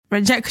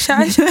rejection.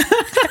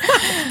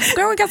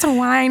 Girl, we got some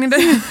wine.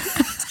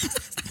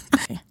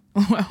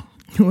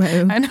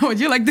 Well, I know what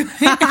you like doing.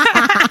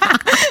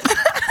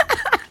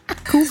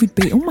 COVID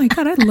bait. Oh my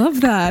God, I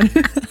love that.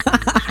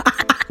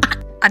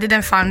 I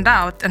didn't find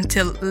out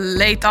until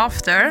late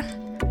after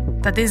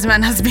that this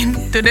man has been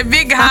to the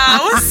big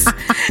house.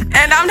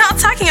 And I'm not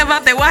talking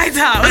about the White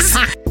House.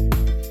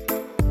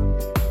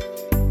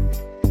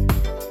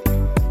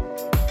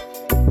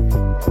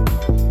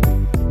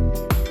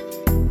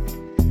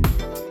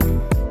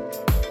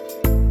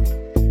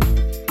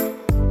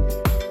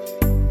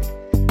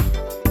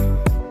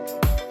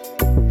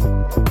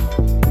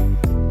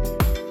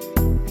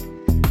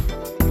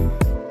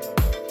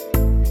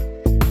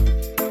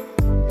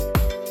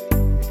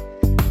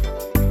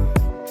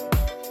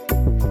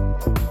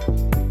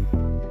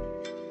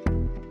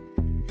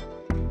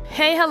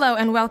 Hey, hello,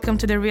 and welcome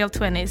to The Real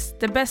 20s,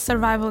 the best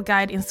survival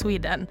guide in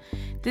Sweden.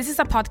 This is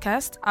a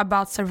podcast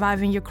about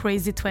surviving your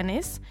crazy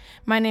 20s.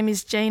 My name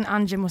is Jane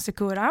Anje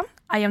Musikura.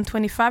 I am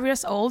 25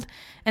 years old,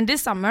 and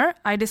this summer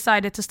I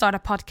decided to start a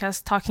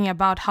podcast talking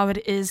about how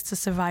it is to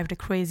survive the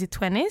crazy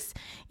 20s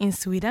in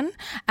Sweden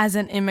as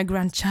an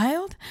immigrant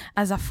child,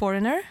 as a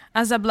foreigner,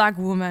 as a black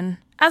woman,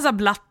 as a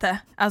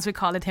blatte, as we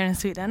call it here in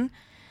Sweden.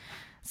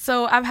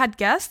 So I've had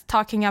guests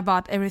talking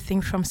about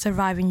everything from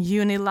surviving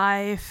uni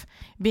life,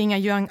 being a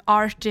young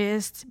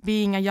artist,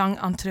 being a young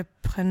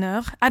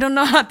entrepreneur. I don't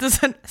know how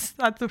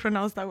to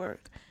pronounce that word.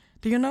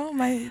 Do you know,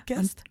 my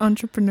guest?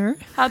 Entrepreneur.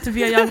 How to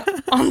be a young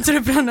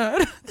entrepreneur.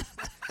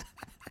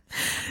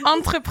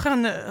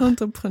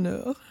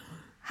 Entrepreneur.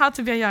 How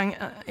to be a young,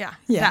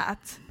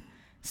 that.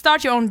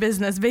 Start your own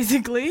business,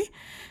 basically.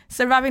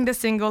 Surviving the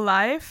single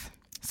life,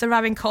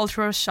 surviving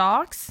cultural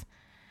shocks,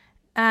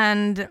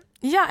 and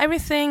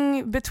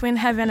everything between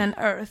heaven and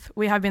earth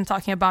we have been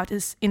talking about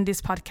is in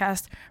this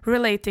podcast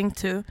relating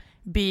to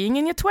being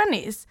in your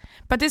 20s.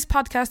 But this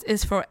podcast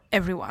is for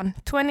everyone,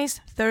 20s,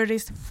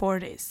 30s,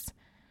 40s.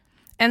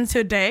 And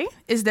today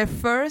is the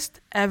first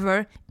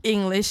ever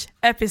English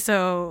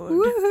episode.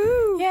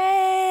 Woohoo!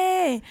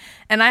 Yay!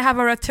 And I have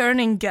a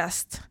returning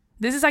guest.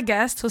 This is a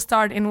guest who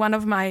starred in one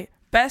of my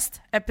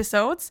best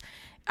episodes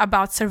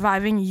about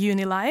surviving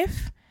uni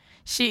life.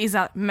 She is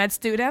a med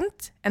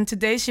student, and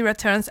today she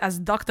returns as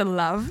Dr.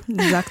 Love.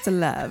 Dr.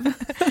 Love.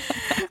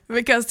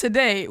 Because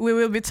today we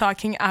will be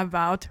talking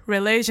about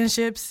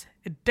relationships,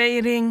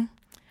 dating,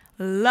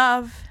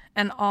 love,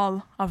 and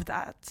all of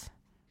that.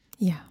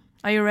 Yeah.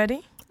 Are you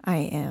ready? I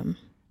am.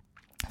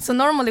 So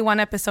normally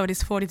one episode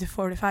is 40 to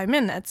 45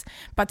 minutes,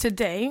 but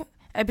today,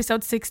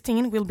 episode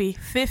 16 will be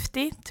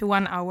 50 to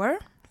 1 hour,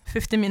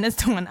 50 minutes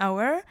to 1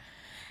 hour.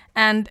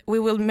 And we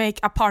will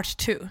make a part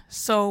 2.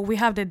 So we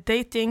have the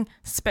dating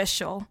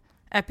special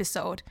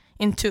episode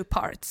in 2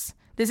 parts.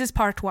 This is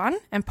part 1,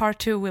 and part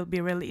 2 will be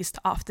released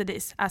after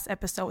this as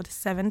episode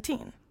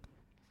 17.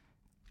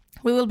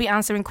 We will be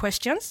answering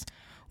questions.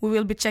 We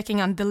will be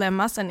checking on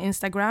dilemmas on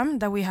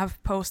Instagram that we have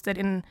posted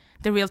in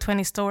the Real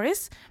 20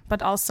 stories,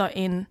 but also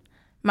in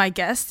my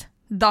guest,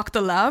 Dr.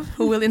 Love,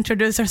 who will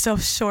introduce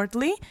herself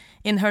shortly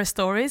in her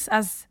stories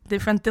as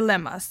different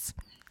dilemmas.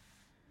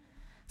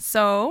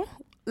 So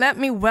let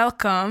me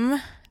welcome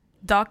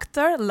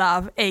Dr.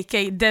 Love,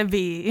 aka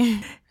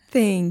Debbie.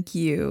 Thank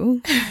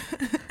you.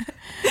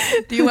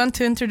 Do you want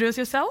to introduce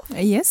yourself?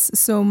 Yes,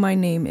 so my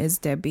name is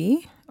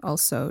Debbie,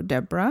 also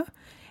Deborah,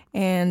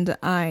 and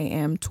I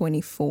am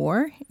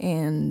 24,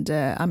 and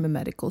I'm a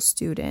medical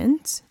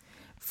student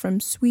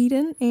from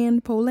Sweden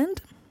and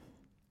Poland.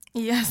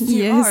 Yes,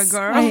 you are,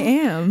 girl. I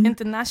am.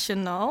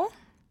 International.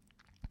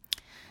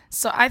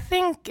 So I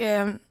think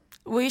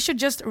we should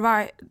just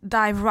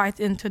dive right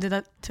into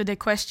the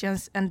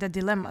questions and the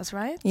dilemmas,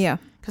 right? Yeah.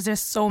 Because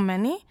there's so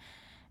many.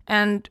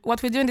 And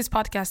what we do in this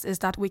podcast is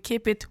that we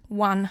keep it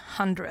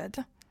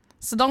 100.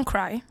 So don't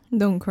cry.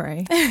 Don't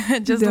cry.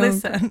 Just Don't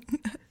listen.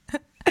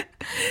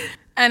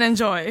 And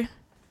enjoy.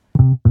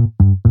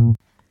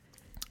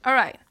 All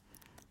right.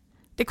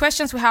 The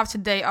questions we have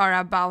today are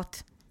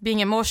about being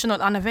emotional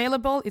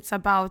unavailable. It's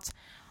about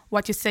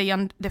what you say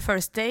on the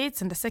first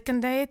dates and the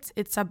second date.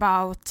 It's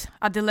about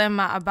a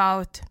dilemma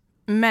about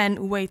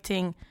men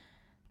waiting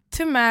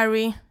to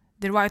marry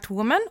the right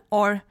woman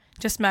or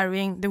just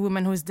marrying the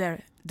woman who's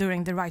there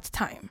during the right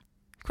time.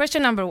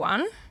 Question number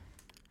 1.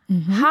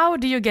 Mm-hmm. How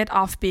do you get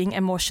off being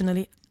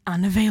emotionally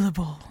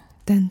unavailable?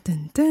 Dun,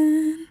 dun,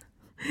 dun.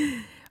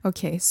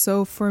 Okay,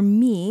 so for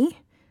me,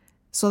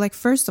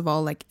 first of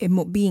all,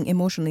 being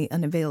emotionally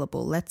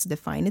unavailable, let's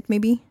define it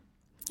maybe.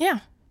 Yeah.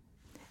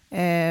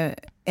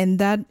 And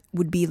that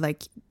would be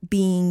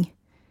being,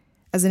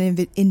 as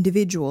an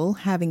individual,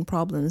 having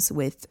problems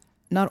with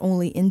not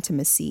only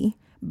intimacy,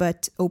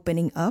 but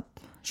opening up,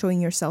 showing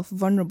yourself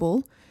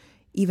vulnerable,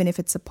 even if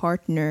it's a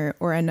partner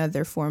or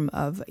another form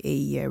of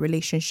a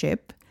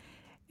relationship.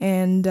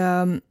 And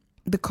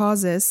the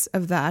causes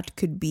of that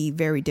could be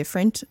very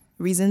different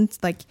reasons.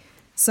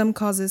 Some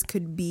causes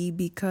could be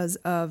because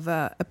of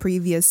a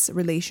previous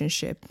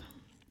relationship,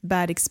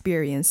 bad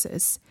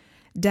experiences,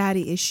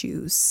 daddy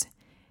issues,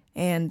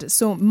 And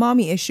so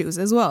mommy issues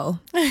as well.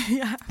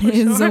 Yeah, for And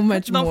sure. so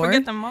much Don't more.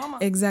 forget the mama.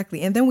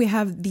 Exactly. And then we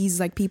have these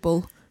like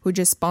people who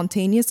just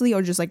spontaneously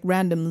or just like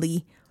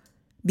randomly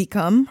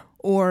become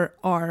or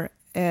are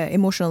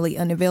emotionally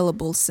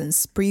unavailable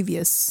since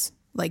previous,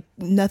 like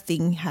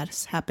nothing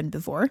has happened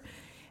before.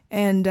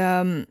 And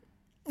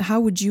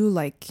how would you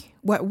like,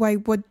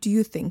 what do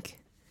you think?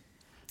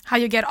 How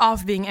you get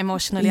off being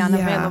emotionally Yeah.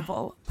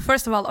 unavailable.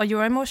 First of all, are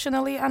you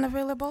emotionally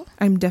unavailable?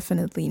 I'm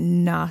definitely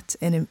not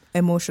an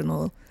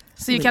emotional.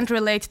 So you can't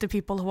relate to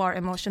people who are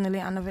emotionally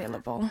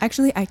unavailable.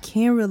 Actually, I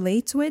can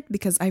relate to it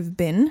because I've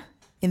been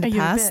in the Oh, you've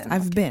past. been,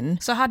 I've been.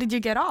 So how did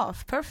you get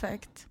off?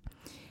 Perfect.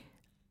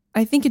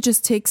 I think it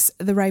just takes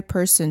the right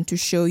person to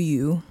show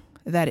you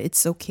that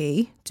it's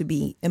okay to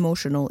be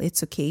emotional.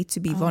 It's okay to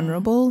be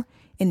vulnerable.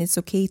 And it's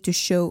okay to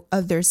show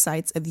other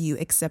sides of you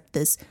except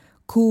this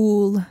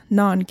cool,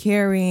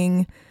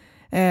 non-caring,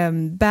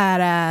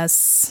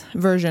 badass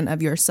version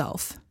of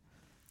yourself.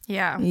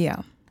 Yeah.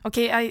 Yeah.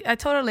 Okay, I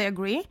totally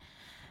agree.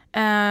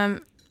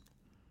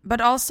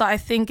 But also I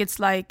think it's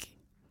like,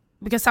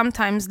 because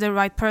sometimes the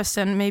right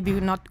person maybe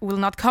will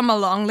not come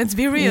along, let's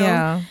be real.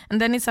 Yeah. And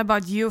then it's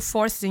about you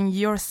forcing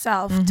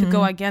yourself to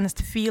go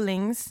against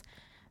feelings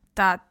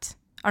that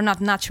are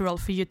not natural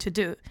for you to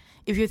do.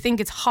 If you think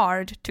it's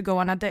hard to go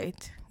on a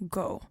date,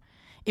 go.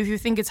 If you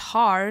think it's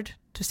hard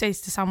to say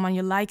to someone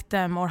you like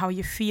them or how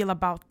you feel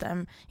about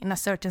them in a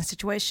certain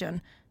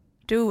situation,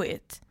 do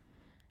it.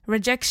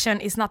 Rejection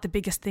is not the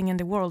biggest thing in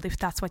the world if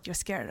that's what you're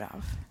scared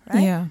of,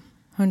 right? Yeah,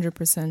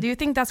 100%. Do you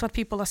think that's what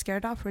people are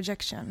scared of,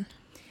 rejection?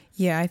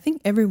 Yeah, I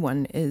think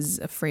everyone is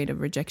afraid of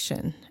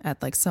rejection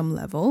at like some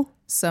level.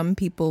 Some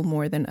people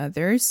more than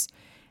others.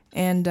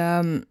 And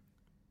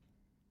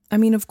I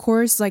mean, of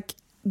course, like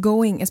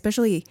going,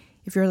 especially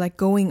if you're like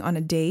going on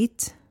a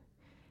date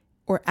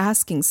or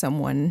asking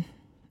someone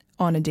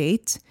on a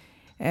date,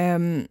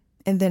 and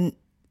then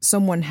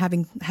someone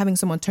having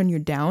someone turn you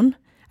down,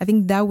 I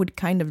think that would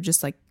kind of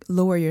just like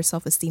lower your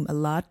self-esteem a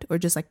lot, or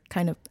just like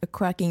kind of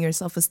cracking your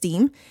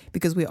self-esteem,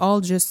 because we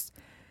all just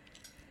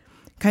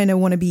kind of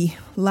want to be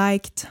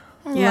liked,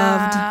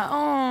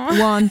 loved,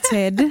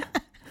 wanted.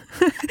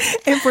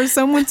 And for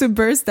someone to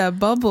burst that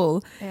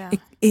bubble,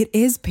 it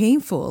is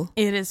painful.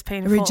 It is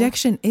painful.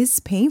 Rejection is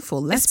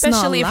painful. Let's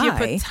especially not if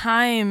lie. you put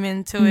time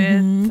into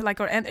it,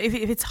 like, or and if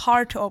it's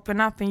hard to open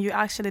up and you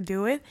actually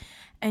do it,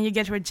 and you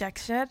get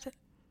rejection.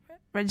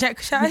 Girl,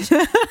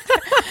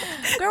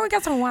 we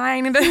got some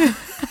wine in the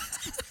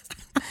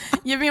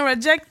You've been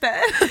rejected.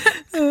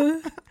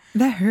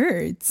 That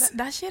hurts.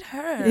 That shit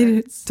hurts.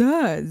 It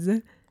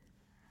does.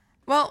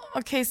 Well,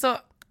 okay, so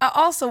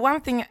also one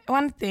thing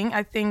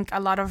I think a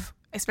lot of,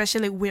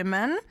 especially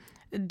women,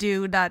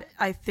 do that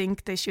I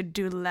think they should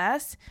do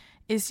less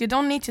is you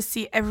don't need to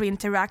see every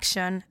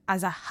interaction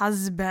as a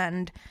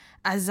husband,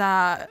 as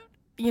a,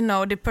 you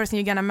know, the person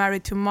you're gonna marry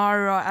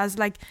tomorrow, as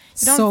like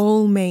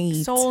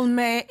soulmate.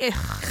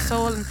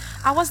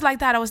 I was like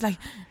that. I was like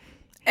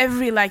I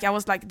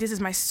was like, this is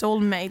my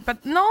soulmate.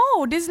 But no,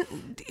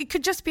 it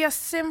could just be a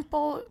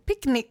simple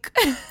picnic.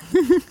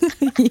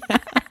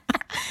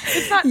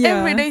 It's not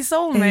everyday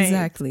soulmate.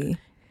 Exactly.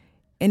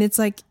 And it's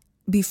like,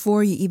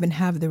 before you even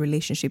have the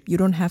relationship, you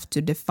don't have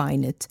to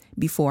define it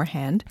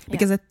beforehand.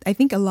 Because I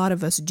think a lot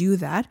of us do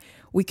that.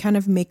 We kind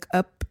of make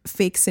up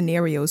fake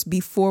scenarios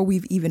before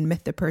we've even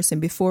met the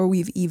person, before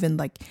we've even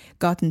like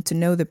gotten to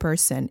know the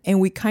person. And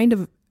we kind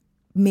of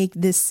make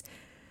this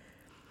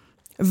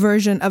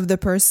version of the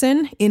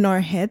person in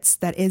our heads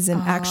that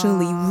isn't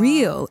actually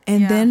real.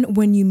 And then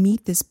when you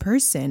meet this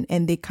person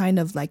and they kind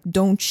of like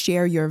don't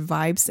share your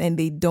vibes and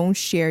they don't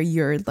share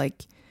your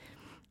like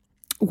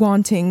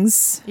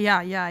wantings.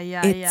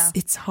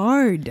 It's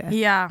hard.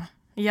 Yeah,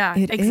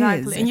 it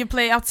exactly. is. And you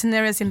play out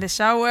scenarios in the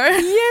shower.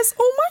 Yes.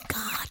 Oh my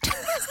God.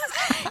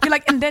 You're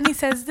like, and then he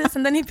says this,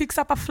 and then he picks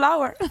up a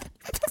flower.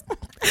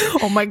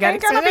 Oh my God.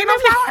 Ain't gonna be no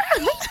flower.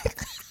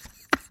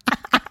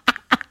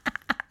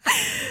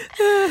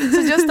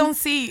 So just don't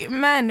see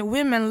men,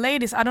 women,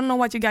 ladies. I don't know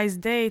what you guys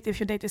date. If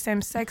you date the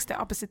same sex, the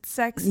opposite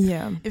sex.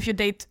 Yeah. If you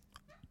date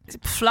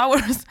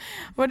flowers,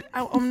 what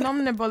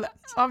omnomnable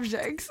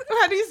objects.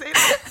 How do you say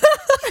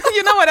that?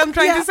 You know what I'm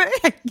trying to say?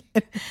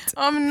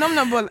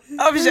 Omnomnable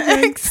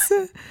objects.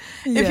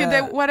 If you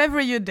date whatever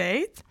you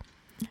date,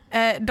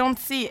 don't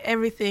see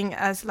everything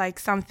as like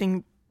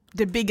something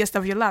the biggest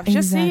of your love.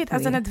 Just see it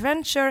as an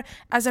adventure,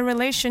 as a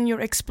relation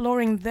you're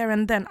exploring there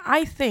and then.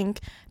 I think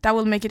that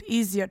will make it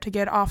easier to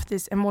get off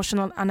this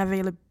emotional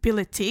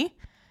unavailability.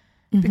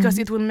 Because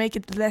it will make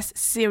it less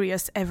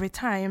serious every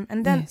time.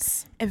 And then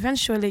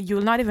eventually you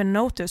will not even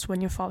notice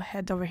when you fall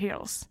head over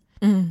heels.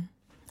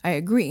 I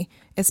agree.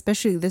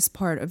 Especially this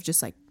part of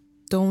just like,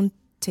 don't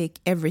take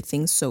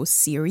everything so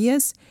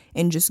serious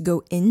and just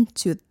go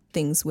into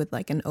things with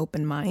like an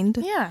open mind.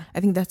 Yeah. I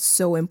think that's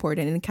so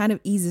important. And it kind of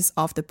eases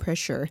off the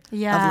pressure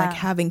of like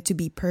having to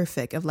be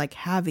perfect, of like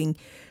having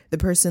the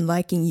person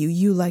liking you,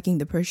 you liking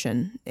the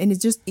person. And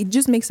it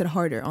just makes it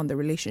harder on the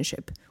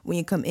relationship when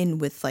you come in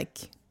with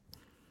like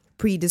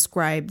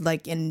pre-described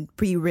like and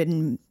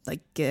pre-written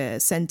like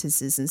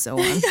sentences and so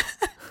on.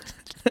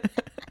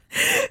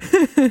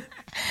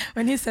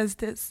 When he says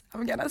this,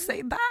 I'm gonna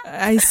say that.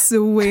 I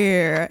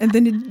swear. And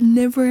then it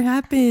never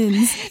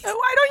happens.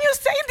 Why don't you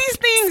say these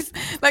things?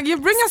 Like you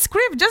bring a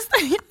script. Just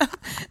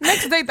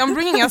next date, I'm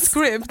bringing a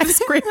script.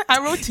 I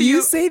wrote to you.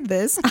 You say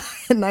this,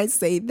 and I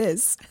say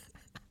this.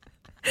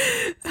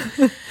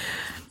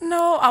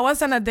 No, I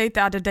was on a date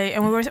the other day,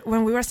 and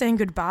when we were saying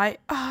goodbye.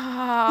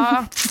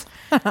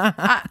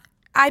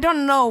 I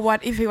don't know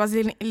what if he was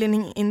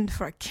leaning in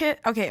for a kiss.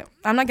 Okay,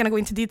 I'm not gonna go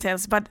into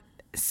details, but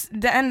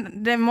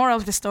the moral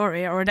of the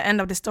story or the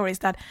end of the story is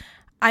that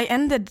I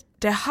ended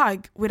the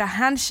hug with a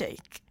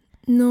handshake.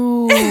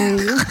 No. No.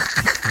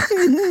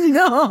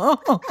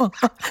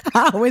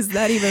 How is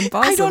that even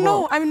possible? I don't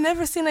know. I've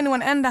never seen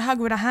anyone end a hug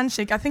with a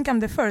handshake. I think I'm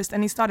the first,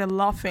 and he started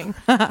laughing.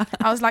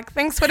 I was like,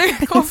 "Thanks for the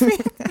coffee."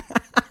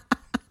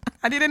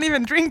 I didn't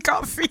even drink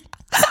coffee.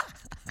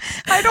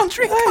 I don't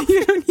drink coffee.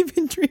 You don't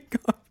even drink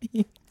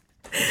coffee.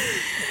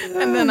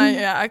 And then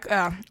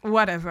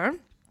whatever.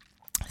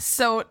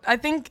 So I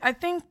think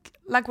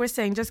like we're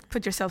saying, just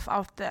put yourself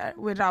out there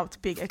without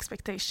big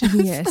expectations.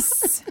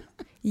 Yes.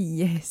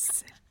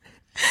 Yes.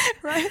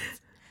 Right?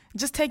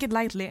 Just take it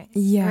lightly.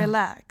 Yeah.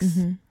 Relax.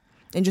 Mm-hmm.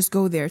 And just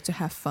go there to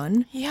have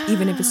fun. Yeah.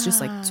 Even if it's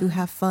just like to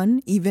have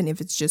fun, even if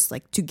it's just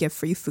like to get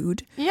free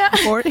food. Yeah.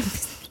 Or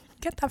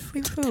get that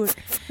free food.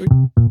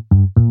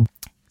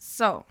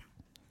 So,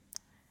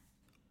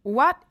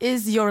 what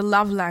is your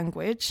love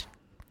language?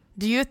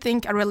 Do you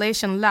think a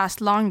relation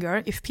lasts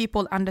longer if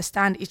people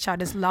understand each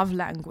other's love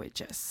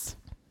languages?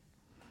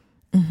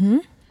 Mm-hmm.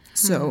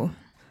 So,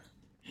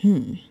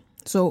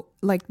 So,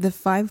 like the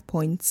 5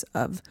 points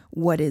of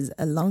what is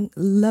a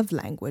love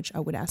language, I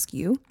would ask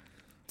you.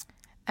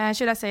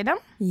 Should I say them?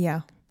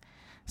 Yeah.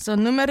 So,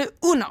 Número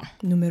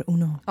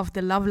uno of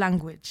the love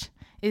language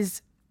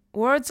is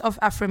words of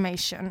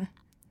affirmation,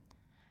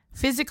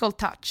 physical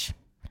touch.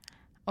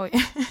 Oh,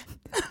 yeah.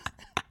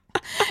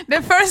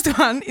 The first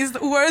one is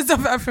words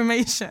of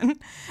affirmation.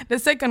 The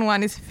second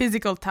one is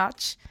physical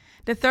touch.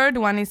 The third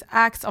one is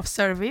acts of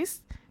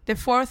service. The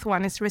fourth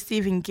one is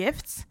receiving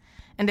gifts.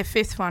 And the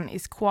fifth one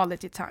is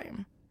quality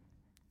time.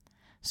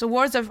 So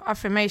words of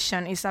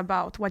affirmation is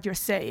about what you're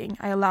saying.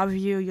 I love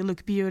you, you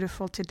look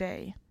beautiful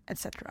today,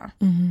 etc.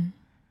 Mm-hmm.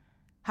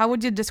 How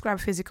would you describe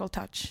physical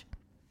touch?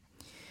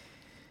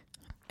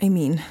 I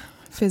mean,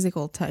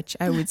 physical touch,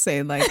 I would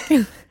say like...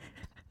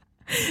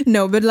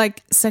 No, but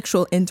like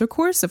sexual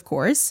intercourse, of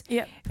course.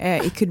 Yeah.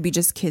 It could be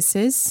just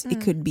kisses. It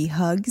could be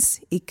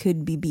hugs. It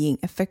could be being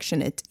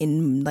affectionate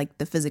in like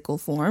the physical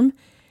form.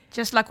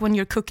 Just like when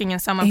you're cooking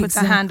and someone puts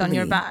a hand on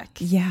your back.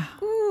 Yeah.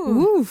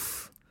 Ooh.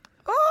 Oof.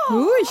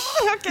 Oh,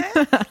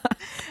 okay.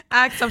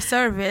 Acts of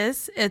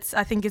service.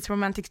 I think it's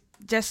romantic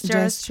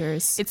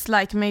gestures. It's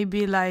like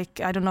maybe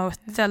like, I don't know,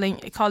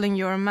 calling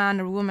your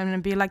man or woman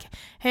and be like,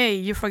 hey,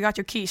 you forgot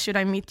your keys. Should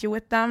I meet you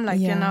with them? Like,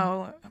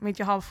 meet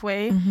you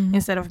halfway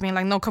instead of being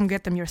like, no, come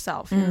get them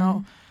yourself, you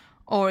know?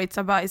 Or it's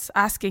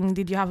asking,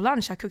 did you have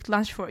lunch? I cooked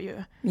lunch for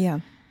you. Yeah.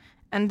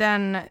 And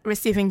then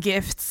receiving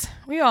gifts.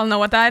 We all know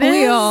what that is.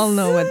 We all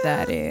know what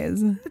that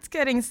is. It's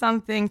getting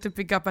something to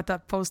pick up at the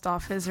post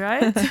office,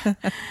 right?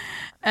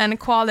 And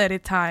quality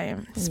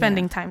time,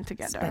 spending time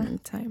together. Spending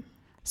time.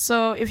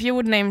 So if you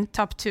would name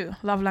top 2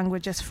 love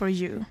languages for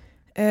you.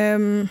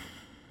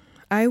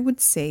 I would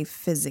say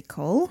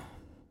physical.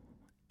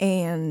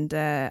 And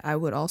I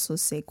would also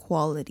say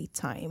quality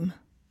time.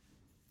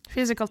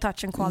 Physical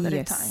touch and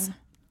quality time.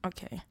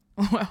 Okay.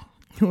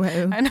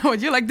 Well, I know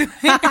what you like doing.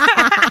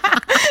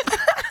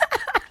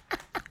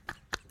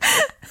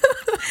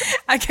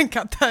 I can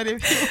cut that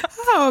if you want.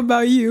 How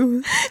about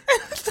you?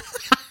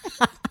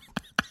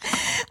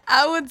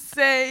 I would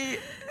say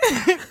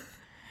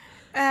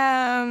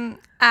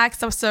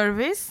acts of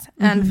service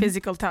and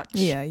physical touch.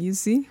 Yeah, you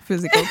see?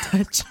 Physical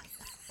touch.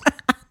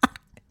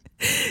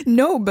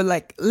 No, but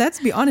like, let's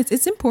be honest.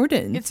 It's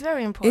important. It's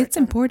very important. It's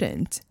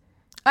important.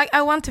 Like,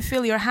 I want to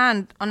feel your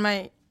hand on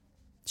my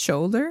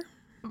shoulder.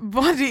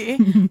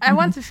 Body. I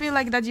want to feel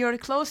like that you're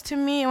close to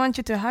me. I want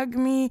you to hug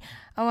me.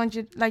 I want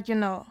you, like, you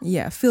know.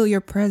 Yeah, feel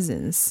your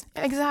presence.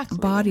 Exactly.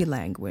 Body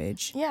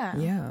language. Yeah.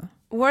 Yeah.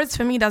 Words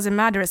for me doesn't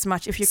matter as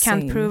much if you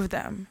can't prove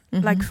them.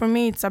 Like, for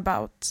me, it's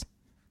about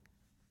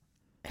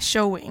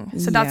showing.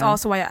 So that's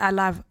also why I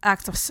love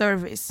acts of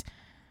service.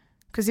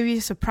 Because if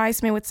you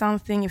surprise me with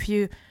something, if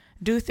you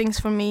do things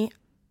for me,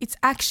 it's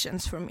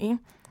actions for me.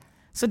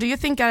 So do you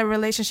think a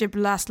relationship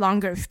lasts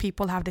longer if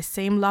people have the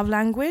same love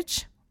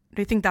language?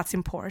 Do you think that's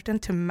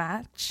important to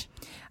match?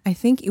 I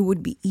think it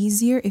would be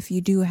easier if you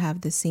do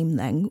have the same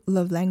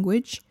love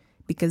language,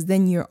 because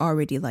then you're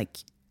already like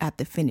at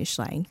the finish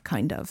line,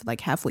 kind of like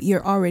halfway.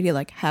 You're already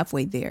like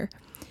halfway there.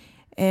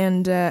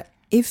 And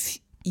if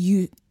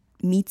you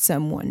meet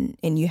someone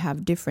and you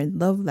have different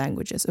love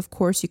languages, of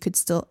course you could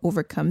still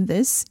overcome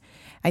this,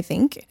 I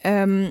think.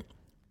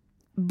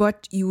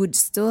 But you would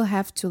still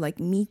have to like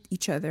meet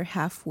each other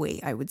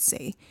halfway, I would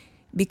say.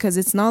 Because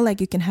it's not like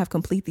you can have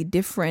completely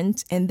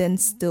different and then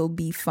still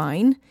be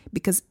fine.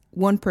 Because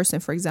one person,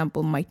 for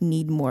example, might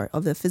need more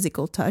of the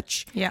physical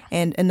touch. Yeah.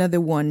 And another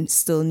one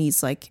still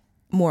needs like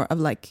more of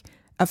like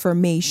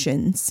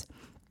affirmations.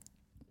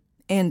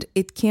 And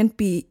it can't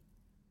be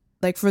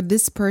like for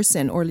this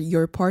person or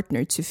your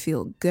partner to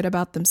feel good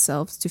about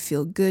themselves, to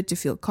feel good, to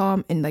feel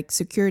calm and like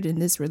secured in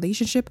this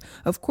relationship.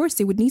 Of course,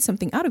 they would need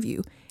something out of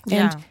you.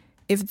 Yeah. And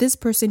if this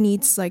person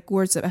needs like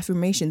words of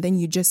affirmation, then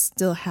you just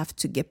still have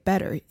to get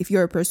better. If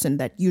you're a person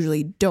that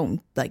usually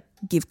don't like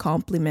give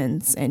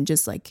compliments and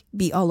just like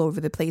be all over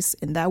the place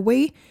in that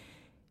way,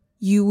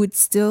 you would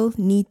still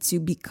need to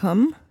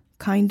become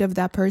kind of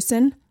that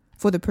person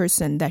for the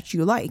person that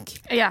you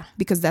like. Yeah.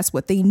 Because that's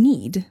what they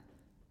need.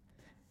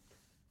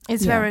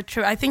 It's Yeah. very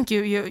true. I think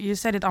you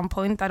said it on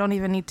point. I don't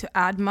even need to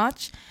add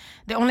much.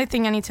 The only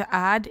thing I need to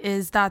add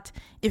is that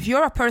if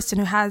you're a person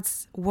who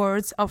has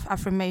words of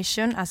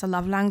affirmation as a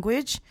love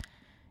language,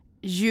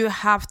 you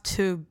have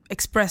to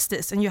express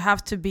this, and you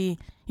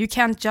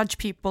can't judge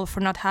people for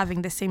not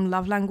having the same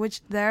love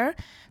language there,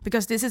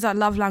 because this is a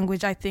love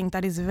language I think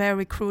that is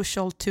very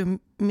crucial to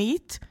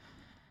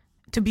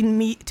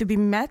be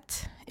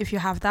met if you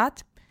have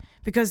that.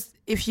 Because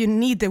if you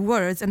need the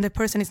words and the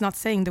person is not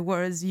saying the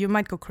words, you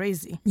might go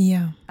crazy.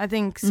 Yeah. I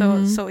think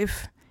so. So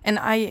if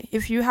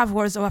you have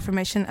words of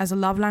affirmation as a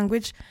love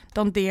language,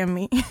 don't DM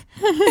me.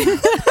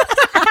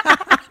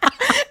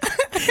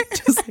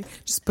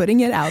 just putting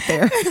it out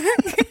there.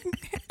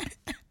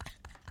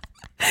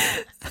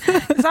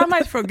 Because I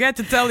might forget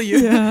to tell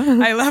you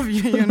I love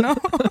you, you know?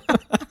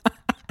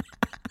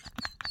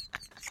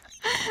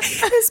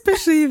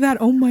 Especially that,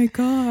 oh my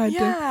God.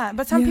 Yeah,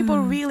 but some people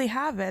really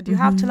have it. You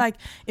have to like,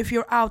 if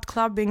you're out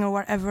clubbing or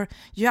whatever,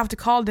 you have to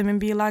call them and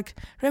be like,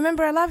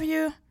 remember I love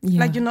you. Yeah.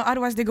 Like, you know,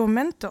 otherwise they go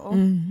mental.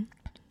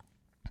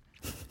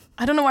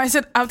 I don't know why I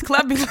said out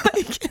clubbing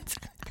like it.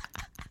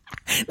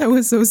 That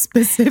was so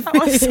specific. I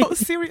was so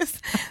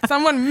serious.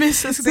 Someone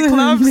misses the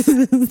clubs.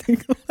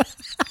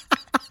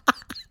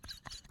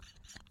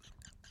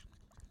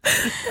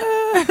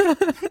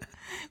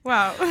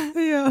 Wow.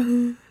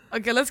 Yeah.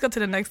 Okay, let's go to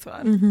the next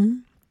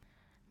one.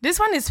 This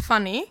one is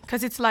funny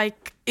because it's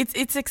like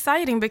it's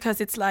exciting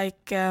because it's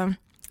like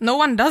no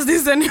one does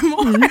this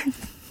anymore.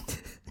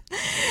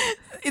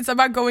 It's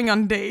about going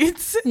on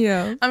dates.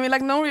 Yeah. I mean,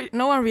 like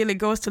no one really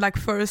goes to like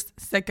first,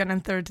 second,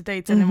 and third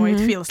dates anymore. It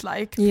feels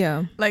like.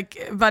 Yeah.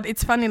 Like, but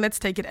it's funny. Let's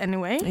take it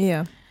anyway.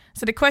 Yeah.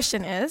 So the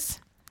question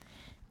is,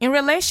 in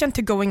relation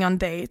to going on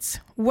dates,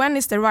 when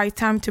is the right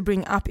time to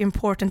bring up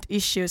important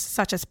issues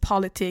such as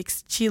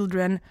politics,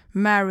 children,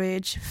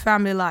 marriage,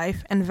 family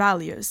life, and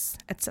values,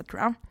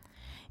 etc.?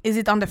 Is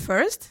it on the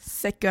first,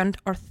 second,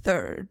 or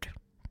third?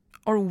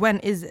 Or when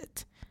is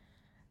it?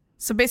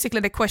 So basically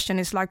the question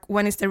is like,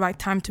 when is the right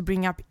time to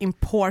bring up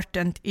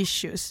important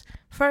issues?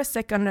 First,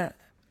 second,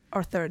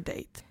 or third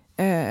date?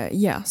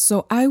 Yeah.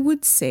 So I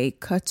would say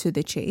cut to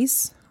the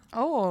chase.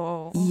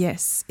 Oh.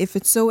 Yes. If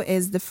it so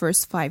is the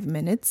first 5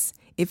 minutes,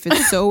 if it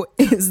so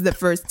is the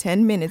first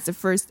 10 minutes, the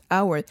first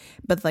hour,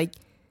 but like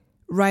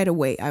right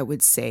away, I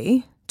would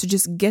say to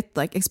just get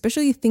like,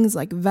 especially things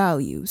like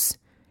values.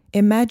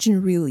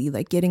 Imagine really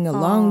like getting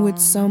along with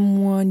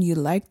someone, you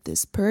like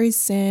this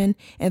person,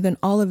 and then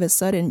all of a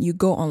sudden you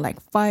go on like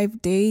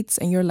 5 dates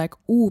and you're like,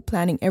 ooh,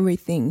 planning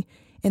everything.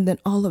 And then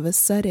all of a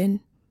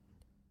sudden,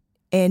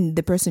 and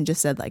the person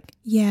just said like,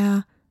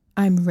 yeah,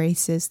 I'm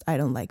racist. I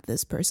don't like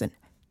this person.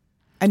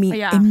 I mean,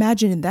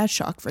 imagine that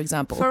shock, for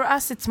example. For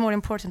us, it's more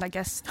important, I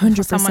guess, 100%.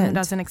 for someone who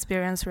doesn't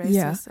experience racism.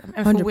 Yeah,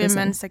 and for 100%.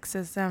 women,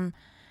 sexism.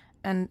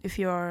 And if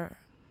you're...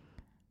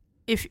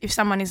 If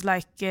someone is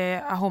like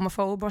a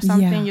homophobe or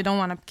something, you don't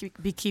want to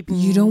be keeping...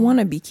 You don't want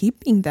to be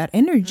keeping that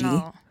energy.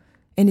 No.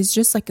 And it's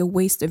just like a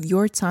waste of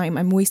your time.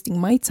 I'm wasting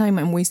my time.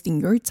 I'm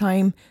wasting your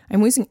time. I'm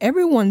wasting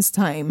everyone's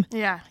time.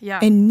 Yeah, yeah.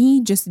 And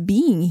me just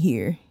being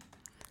here.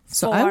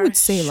 So I For would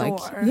say sure. like,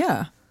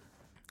 yeah.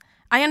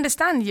 I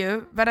understand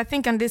you, but I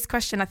think on this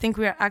question, I think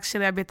we're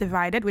actually a bit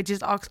divided, which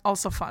is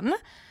also fun.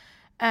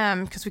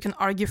 Because we can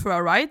argue for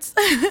our rights.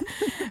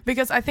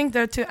 Because I think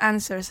there are two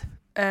answers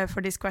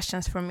for these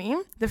questions for me.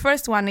 The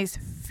first one is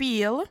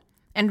feel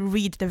and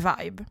read the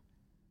vibe.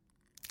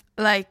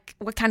 Like,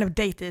 what kind of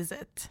date is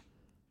it?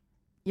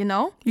 You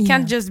know? You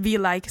can't just be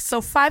like,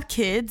 so 5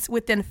 kids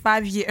within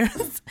 5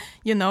 years,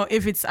 you know,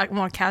 if it's a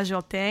more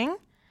casual thing.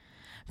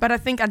 But I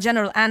think a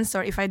general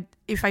answer, if I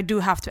do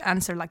have to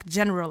answer like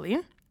generally,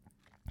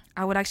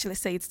 I would actually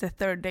say it's the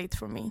third date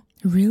for me.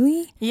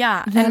 Really?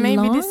 Yeah, That and maybe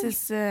long? this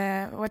is,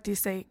 what do you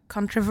say,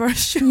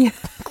 controversial? Yeah.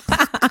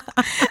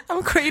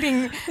 I'm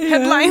creating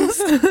headlines.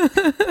 Yeah,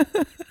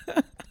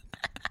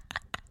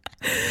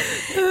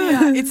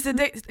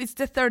 it's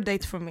the third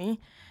date for me.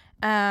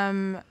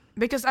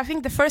 Because I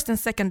think the first and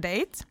second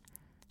date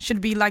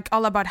should be like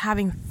all about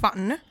having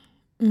fun.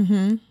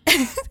 Mm-hmm.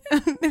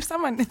 If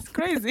someone is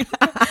crazy,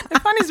 the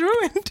fun is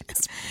ruined.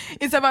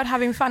 It's about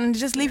having fun and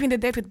just leaving the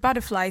date with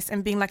butterflies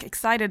and being like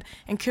excited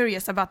and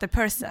curious about the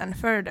person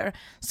further.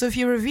 So if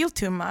you reveal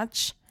too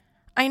much,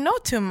 I know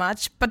too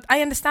much, but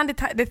I understand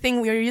the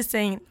thing where you're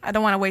saying, I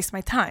don't want to waste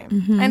my time.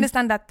 Mm-hmm. I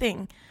understand that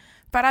thing.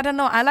 But I don't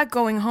know, I like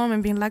going home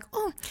and being like,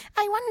 oh,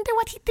 I wonder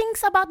what he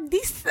thinks about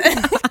this.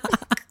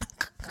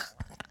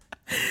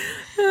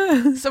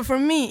 So for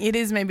me, it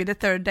is maybe the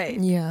third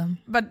date. Yeah.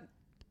 But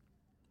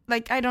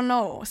like, I don't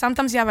know.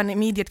 Sometimes you have an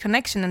immediate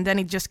connection and then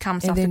it just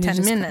comes And after then it 10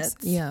 just minutes.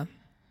 Yeah.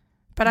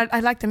 But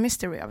I like the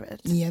mystery of it.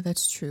 Yeah,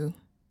 that's true.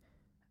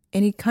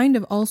 And it kind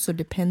of also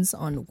depends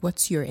on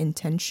what's your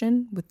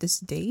intention with this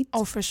date.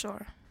 Oh, for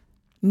sure.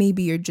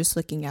 Maybe you're just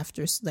looking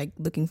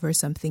for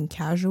something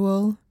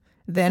casual.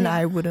 Then Yeah.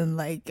 I wouldn't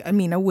like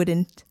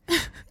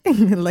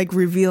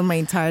reveal my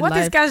entire What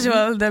life. is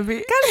casual,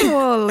 Debbie?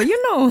 Casual, you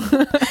know.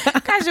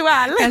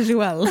 Casual.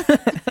 Casual.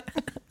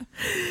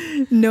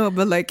 No,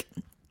 but like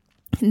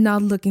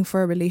not looking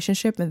for a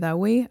relationship in that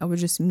way. I would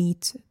just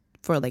meet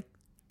for like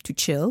to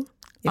chill,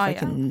 if I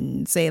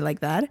can say it like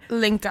that.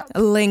 Link up.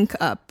 Link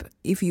up.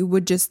 If you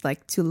would just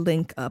like to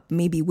link up,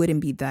 maybe it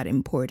wouldn't be that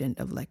important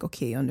of like,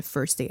 okay, on the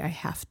first day I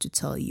have to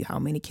tell you how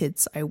many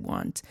kids I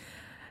want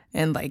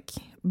and like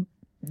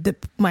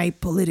my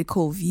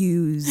political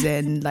views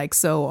and like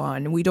so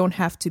on. We don't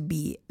have to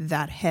be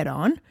that head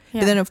on.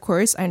 Yeah. But then of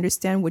course I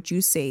understand what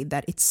you say,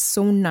 that it's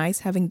so nice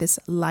having this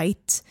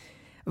light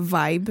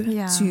vibe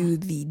to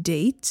the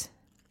date.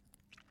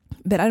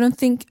 But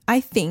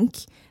I think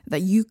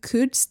that you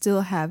could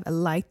still have a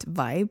light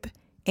vibe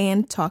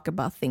and talk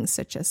about things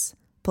such as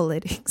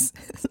politics.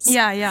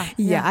 Yeah.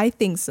 I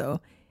think so.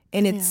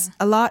 And it's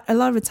a lot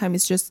of the time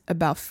it's just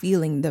about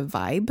feeling the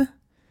vibe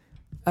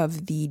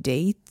of the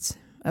date,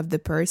 of the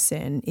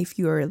person, if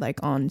you're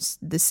like on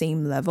the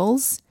same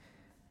levels.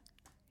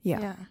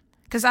 Yeah.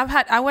 Because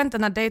I went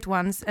on a date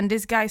once and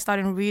this guy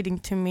started reading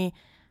to me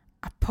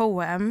a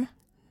poem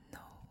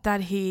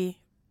that he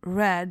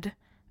read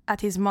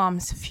at his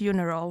mom's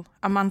funeral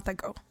a month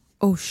ago.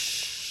 Oh,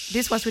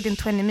 This was within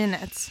 20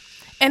 minutes.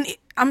 And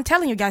I'm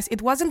telling you guys,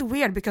 it wasn't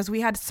weird because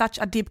we had such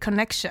a deep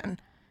connection.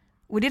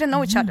 We didn't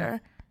know each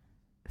other.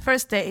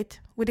 First date,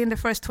 within the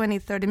first 20,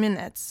 30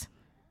 minutes.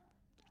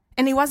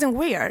 And it wasn't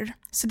weird.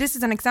 So this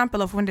is an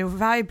example of when the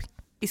vibe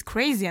is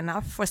crazy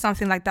enough for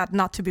something like that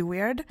not to be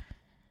weird.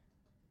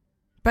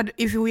 But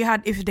if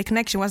the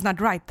connection was not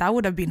right, that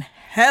would have been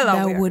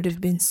hella weird. That would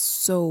have been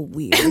so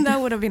weird. That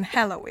would have been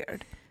hella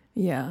weird.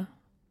 Yeah.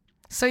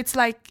 So it's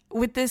like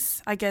with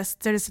this, I guess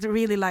there's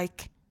really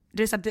like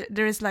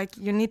there is like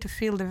you need to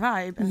feel the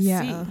vibe and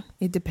see.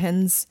 It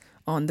depends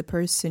on the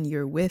person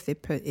you're with.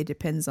 It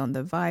depends on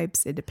the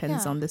vibes. It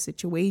depends on the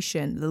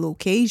situation, the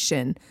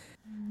location.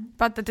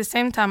 But at the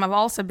same time, I've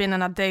also been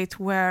on a date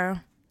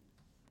where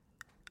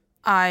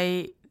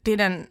I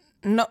didn't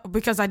know,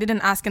 because I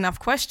didn't ask enough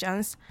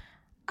questions.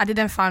 I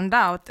didn't find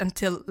out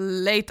until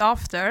late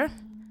after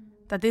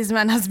that this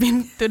man has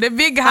been to the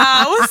big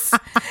house.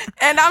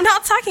 And I'm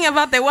not talking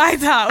about the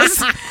White House,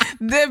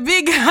 the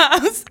big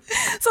house.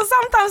 So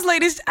sometimes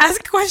ladies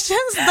ask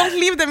questions, don't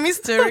leave the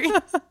mystery.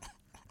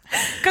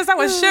 Because I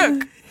was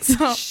shook.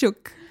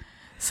 Shook.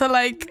 So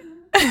like,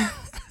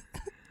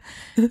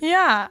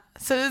 yeah.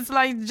 So it's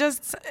like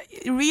just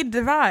read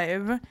the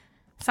vibe.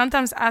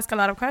 Sometimes ask a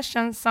lot of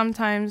questions,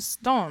 sometimes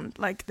don't.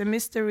 Like the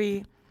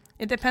mystery,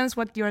 it depends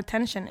what your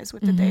attention is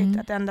with the date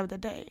at the end of the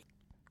day.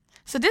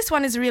 So this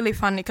one is really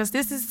funny because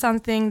this is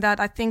something that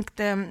I think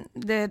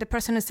the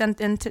person who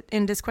sent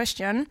in this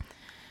question,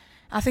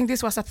 I think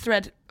this was a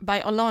thread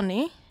by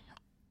Oloni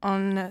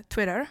on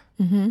Twitter.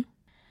 Mm-hmm.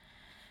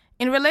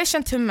 In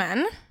relation to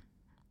men,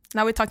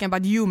 now we're talking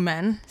about you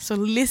men, so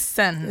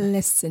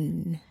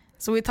listen.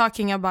 So we're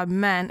talking about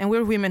men, and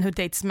we're women who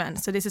dates men.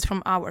 So this is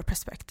from our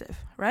perspective,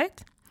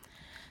 right?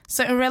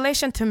 So in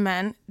relation to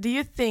men, do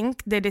you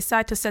think they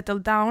decide to settle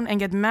down and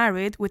get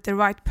married with the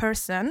right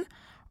person,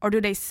 or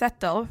do they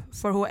settle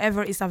for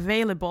whoever is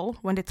available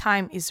when the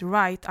time is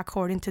right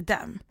according to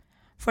them?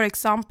 For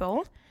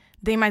example,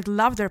 they might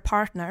love their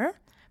partner,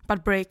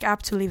 but break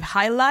up to live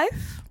high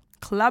life,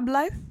 club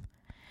life,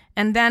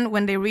 and then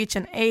when they reach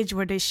an age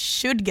where they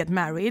should get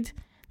married,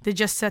 they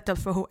just settle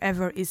for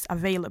whoever is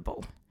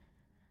available.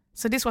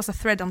 So this was a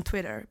thread on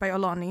Twitter by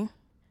Olani.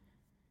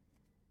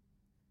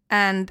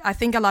 And I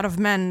think a lot of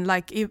men,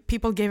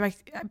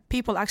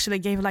 people actually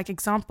gave like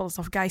examples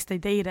of guys they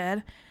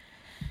dated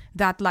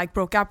that like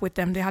broke up with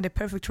them. They had a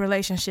perfect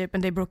relationship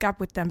and they broke up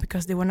with them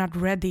because they were not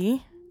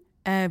ready,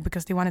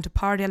 because they wanted to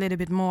party a little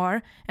bit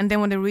more. And then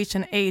when they reached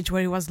an age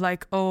where it was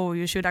like, oh,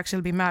 you should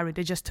actually be married,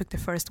 they just took the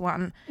first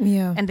one.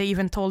 Yeah. And they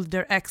even told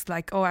their ex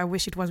like, oh, I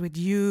wish it was with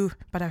you,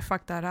 but I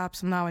fucked that up.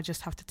 So now I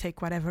just have to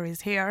take whatever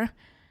is here.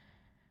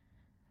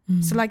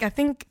 So like,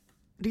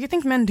 do you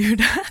think men do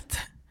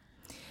that?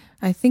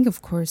 I think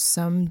of course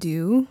some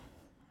do.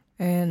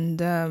 And,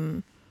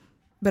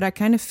 but I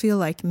kind of feel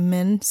like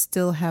men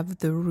still have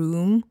the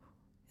room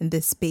and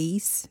the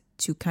space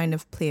to kind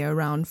of play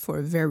around for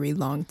a very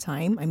long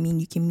time. I mean,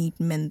 you can meet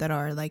men that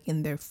are like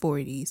in their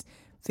 40s,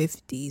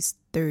 50s,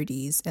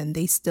 30s, and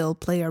they still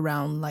play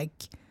around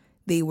like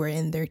they were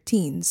in their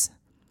teens.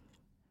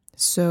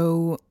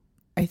 So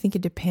I think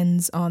it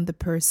depends on the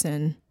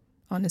person,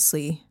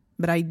 honestly.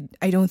 But I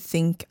don't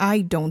think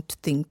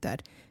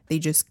that they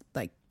just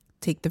like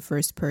take the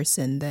first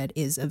person that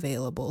is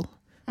available.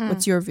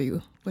 What's your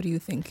view? What do you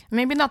think?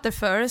 Maybe not the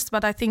first,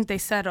 but I think they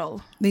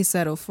settle. They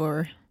settle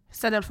for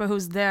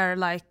who's there,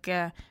 like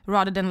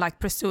rather than like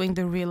pursuing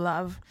the real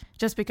love,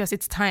 just because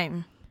it's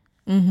time.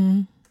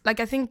 Mm-hmm. Like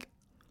I think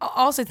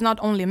Also, it's not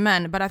only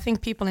men, but I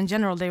think people in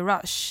general, they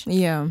rush.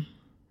 Yeah.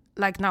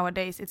 Like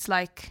nowadays, it's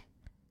like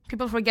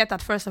people forget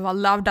that, first of all,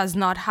 love does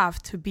not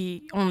have to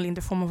be only in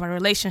the form of a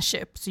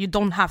relationship. So you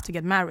don't have to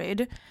get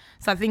married.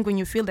 So I think when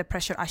you feel the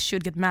pressure, I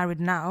should get married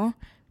now,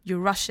 you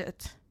rush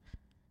it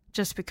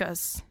just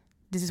because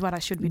this is what I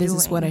should be doing.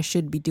 This is what I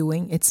should be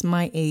doing. It's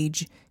my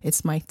age.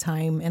 It's my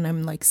time. And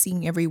I'm like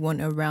seeing everyone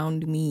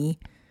around me.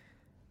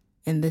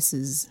 And this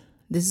is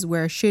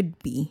where I should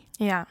be.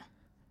 Yeah.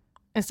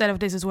 Instead of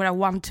this is where I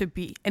want to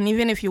be. And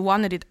even if you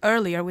wanted it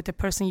earlier with the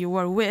person you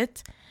were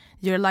with,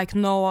 you're like,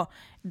 no,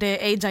 the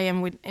age I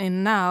am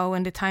in now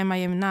and the time I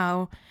am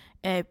now,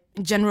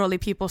 generally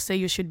people say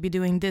you should be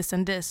doing this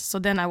and this. So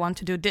then I want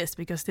to do this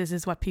because this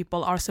is what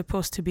people are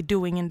supposed to be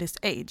doing in this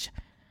age.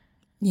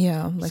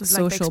 Yeah, like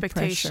so social like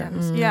pressure.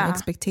 Yeah.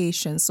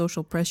 Expectations,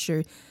 social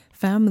pressure,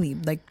 family,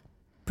 like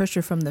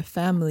pressure from the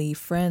family,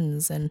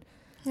 friends, and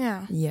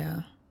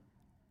yeah,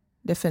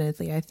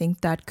 definitely. I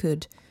think that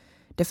could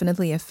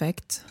definitely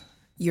affect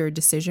your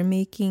decision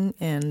making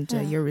and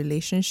your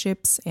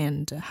relationships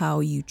and how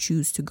you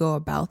choose to go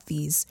about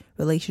these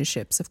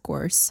relationships, of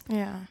course.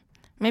 Yeah,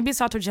 maybe it's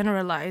hard to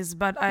generalize,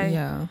 but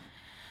I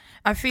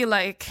feel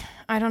like,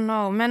 I don't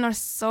know, men are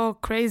so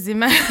crazy,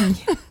 man.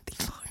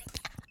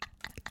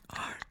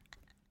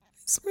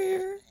 I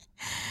swear.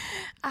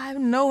 I have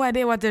no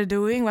idea what they're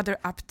doing, what they're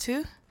up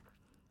to.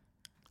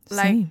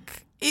 Same.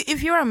 Like,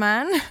 if you're a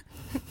man,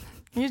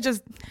 you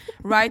just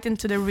right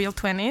into the real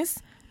 20s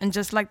and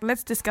just like,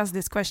 let's discuss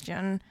this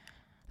question.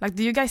 Like,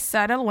 do you guys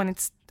settle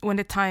when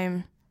the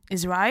time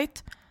is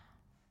right?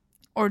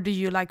 Or do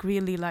you like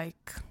really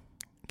like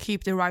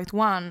keep the right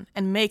one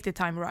and make the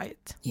time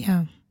right?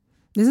 Yeah.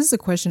 This is a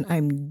question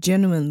I'm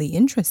genuinely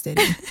interested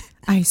in.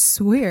 I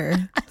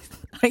swear.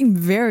 I'm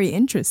very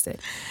interested.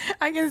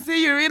 I can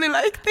see you really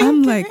like thinking.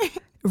 I'm like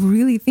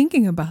really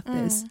thinking about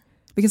this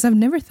because I've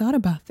never thought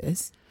about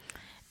this.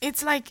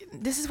 It's like,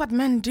 this is what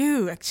men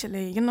do,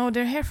 actually. You know,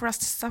 they're here for us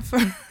to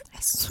suffer.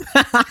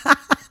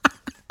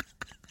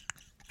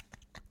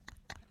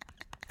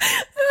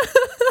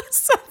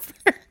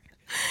 Suffer.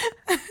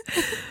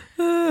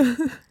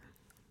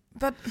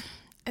 But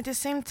at the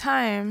same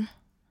time,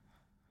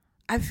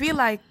 I feel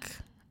like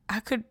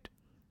I could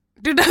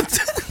do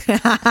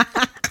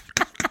that.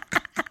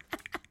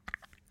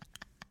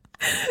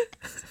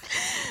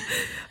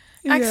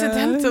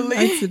 Accidentally.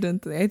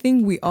 Accidentally. I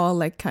think we all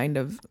like kind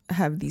of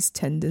have these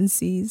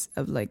tendencies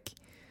of like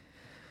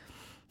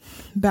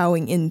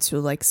bowing into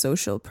like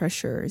social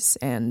pressures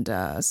and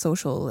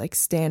social like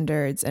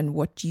standards and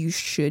what you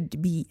should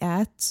be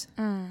at.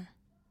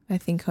 I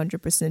think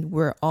 100%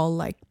 we're all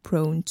like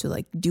prone to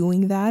like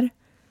doing that.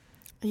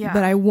 Yeah.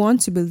 But I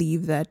want to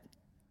believe that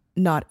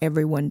not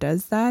everyone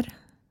does that.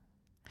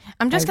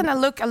 I'm just going to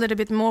look a little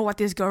bit more what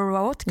this girl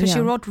wrote, because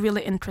she wrote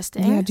really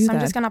interesting. Yeah, so I'm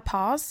just going to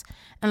pause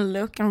and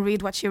look and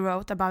read what she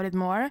wrote about it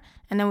more,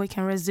 and then we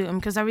can resume,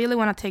 because I really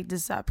want to take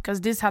this up,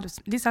 because this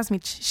has me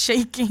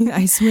shaking.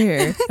 I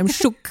swear. I'm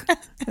shook.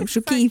 I'm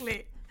shooky.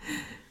 Exactly.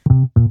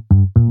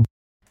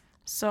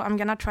 So I'm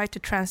going to try to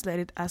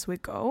translate it as we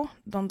go.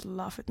 Don't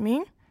laugh at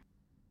me.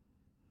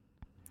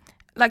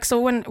 Like, so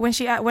when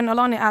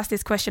Alani asked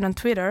this question on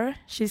Twitter,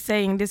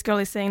 this girl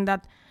is saying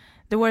that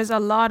there was a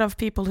lot of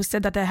people who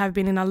said that they have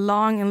been in a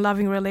long and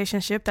loving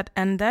relationship that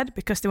ended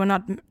because they were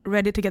not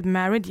ready to get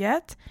married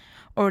yet,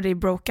 or they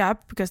broke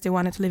up because they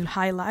wanted to live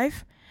high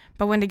life.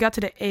 But when they got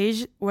to the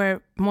age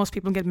where most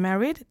people get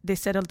married, they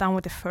settled down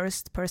with the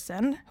first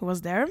person who was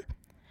there.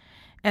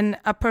 And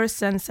a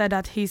person said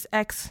that his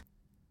ex...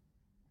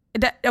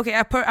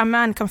 a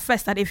man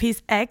confessed that if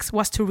his ex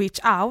was to reach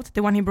out,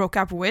 the one he broke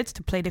up with,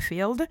 to play the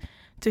field,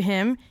 to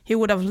him, he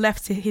would have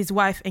left his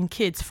wife and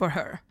kids for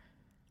her.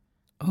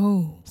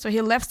 Oh. So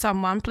he left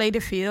someone, played the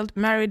field,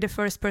 married the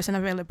first person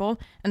available,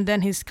 and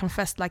then he's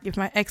confessed, like, if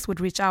my ex would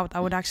reach out,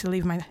 I would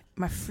actually leave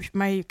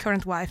my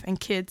current wife and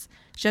kids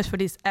just for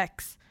this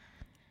ex.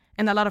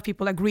 And a lot of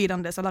people agreed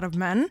on this, a lot of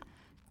men.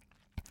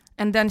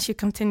 And then she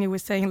continued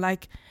with saying,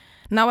 like,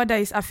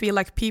 nowadays I feel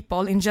like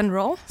people in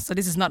general, so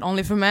this is not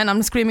only for men,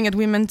 I'm screaming at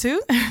women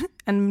too,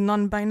 and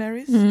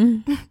non-binaries.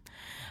 Mm-hmm.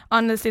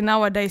 Honestly,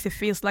 nowadays it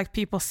feels like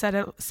people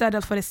settle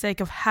for the sake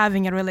of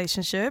having a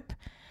relationship.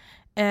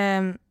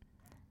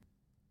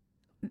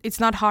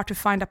 It's not hard to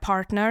find a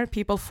partner.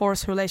 People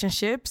force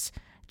relationships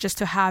just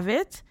to have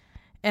it.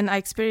 And I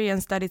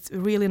experienced that it's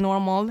really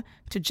normal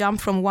to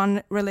jump from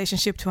one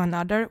relationship to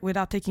another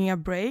without taking a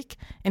break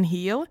and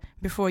heal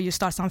before you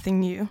start something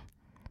new.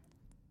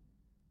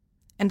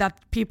 And that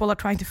people are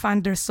trying to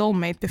find their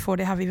soulmate before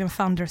they have even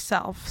found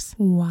themselves.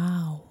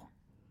 Wow.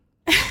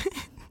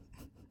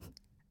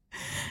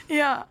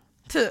 Yeah.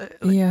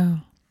 Yeah.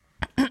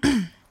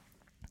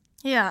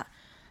 Yeah.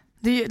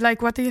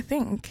 What do you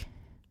think?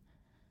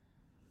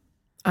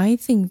 I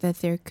think that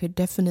there could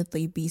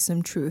definitely be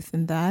some truth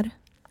in that.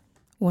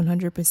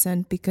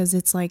 100%, because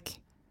it's like,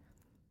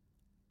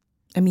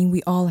 I mean,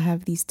 we all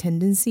have these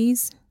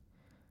tendencies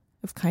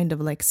of kind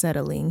of like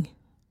settling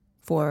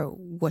for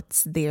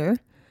what's there.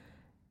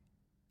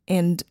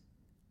 And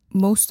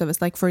most of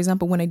us, like for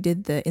example, when I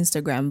did the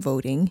Instagram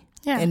voting,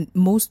 Yeah. and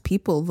most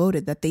people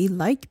voted that they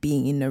like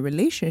being in a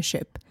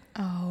relationship.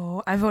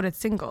 Oh, I voted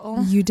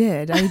single. You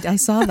did. I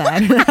saw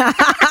that.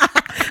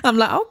 I'm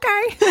like,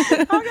 okay.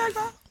 Okay,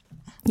 go.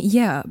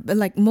 Yeah, but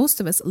like most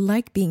of us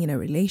like being in a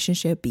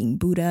relationship, being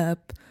booed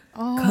up,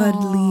 Oh.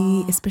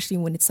 cuddly, especially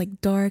when it's like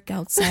dark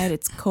outside,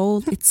 it's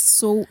cold. It's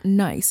so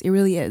nice. It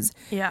really is.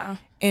 Yeah.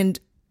 And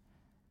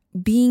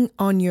being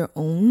on your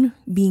own,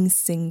 being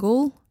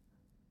single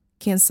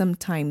can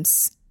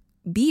sometimes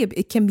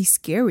it can be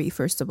scary,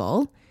 first of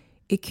all.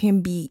 It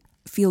can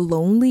feel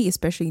lonely,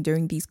 especially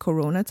during these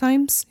corona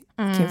times.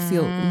 It can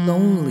feel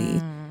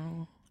lonely.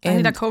 I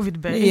need a COVID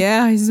bae.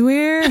 Yeah, I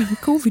swear.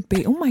 COVID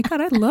bae. Oh my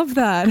God, I love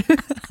that.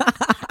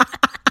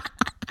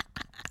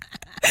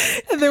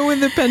 And then when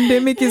the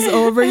pandemic is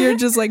over, you're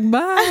just like,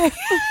 bye.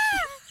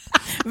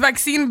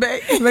 Vaccine bae.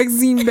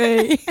 Vaccine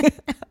bae.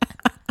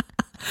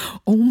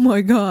 Oh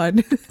my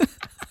God.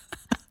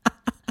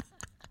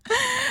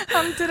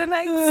 On to the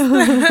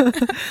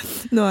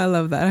next. No, I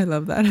love that. I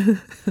love that.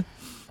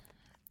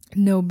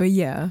 No, but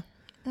yeah.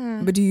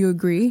 But do you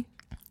agree?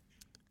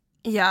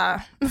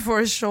 Yeah,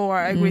 for sure.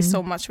 I agree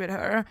so much with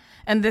her.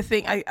 And the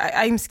thing,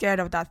 I'm scared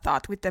of that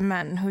thought with the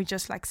men who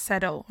just like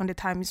settle when the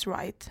time is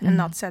right and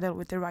not settle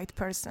with the right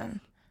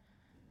person.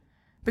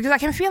 Because I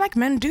can feel like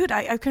men do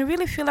that. I can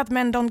really feel that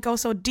men don't go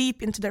so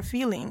deep into their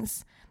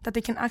feelings that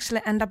they can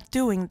actually end up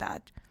doing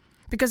that.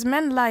 Because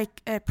men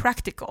like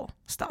practical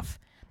stuff.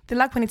 They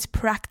like when it's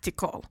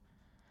practical.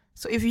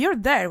 So if you're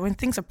there when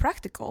things are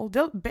practical,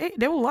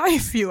 they will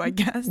wife you, I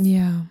guess.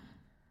 Yeah.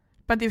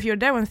 But if you're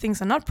there when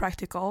things are not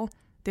practical,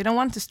 they don't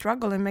want to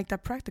struggle and make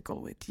that practical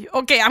with you.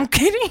 Okay, I'm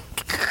kidding.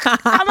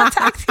 I'm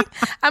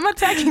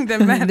attacking the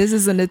men. This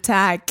is an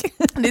attack.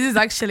 This is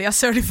actually a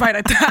certified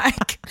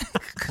attack.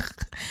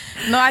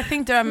 No, I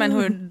think there are men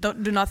who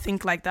do not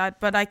think like that,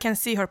 but I can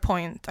see her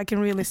point. I can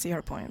really see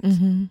her point.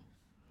 Mm-hmm.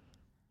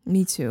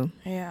 Me too.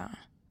 Yeah.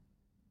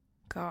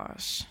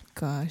 Gosh.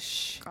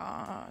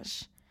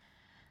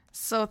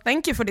 So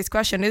thank you for this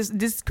question.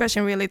 This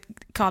question really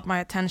caught my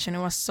attention.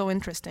 It was so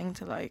interesting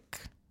to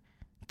like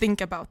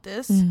think about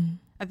this.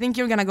 I think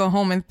you're gonna go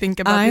home and think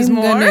about this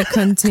more. I'm gonna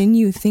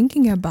continue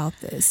thinking about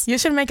this. You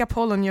should make a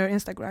poll on your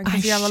Instagram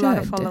because you have a lot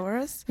of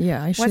followers.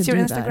 Yeah, I should. What's your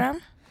do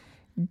Instagram?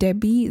 That.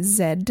 Debbie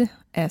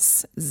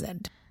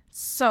ZSZ.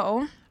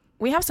 So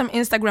we have some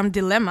Instagram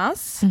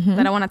dilemmas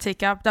that I want to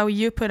take up that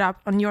you put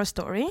up on your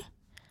story,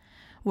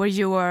 where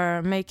you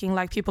were making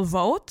like people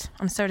vote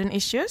on certain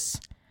issues.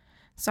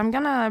 So I'm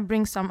gonna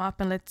bring some up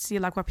and let's see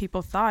like what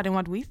people thought and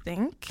what we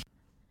think.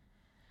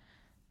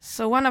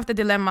 So one of the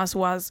dilemmas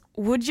was,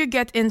 would you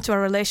get into a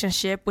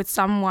relationship with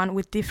someone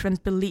with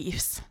different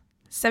beliefs?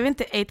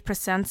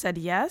 78% said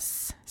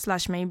yes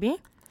 / maybe,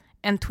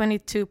 and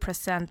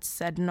 22%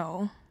 said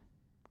no.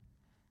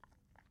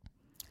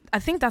 I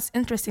think that's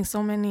interesting.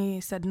 So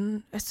many said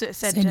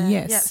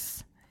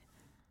yes.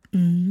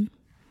 Mm-hmm.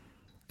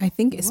 I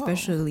think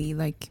especially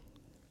like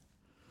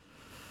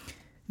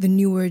the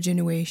newer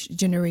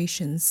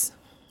generations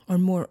are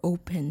more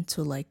open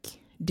to like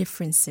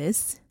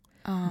differences.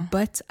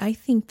 But I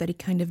think that it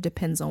kind of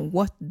depends on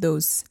what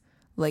those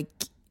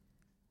like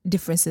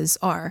differences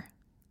are.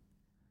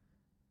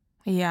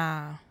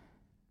 Yeah.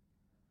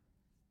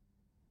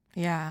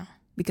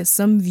 Because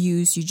some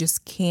views you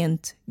just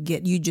can't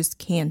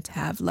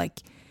have,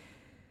 like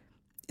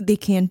they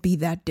can't be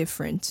that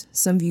different.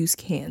 Some views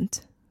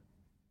can't.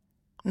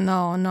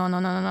 No.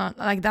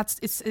 Like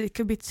it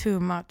could be too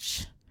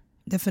much.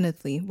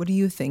 Definitely. What do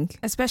you think?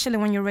 Especially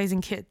when you're raising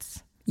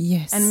kids.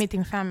 Yes. And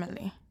meeting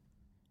family.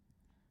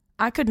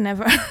 I could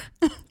never.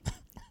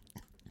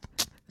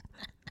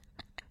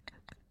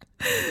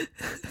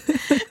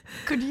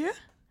 Could you?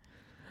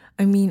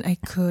 I mean, I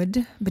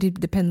could, but it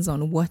depends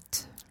on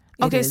what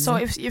it okay, is. so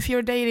if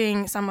you're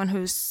dating someone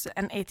who's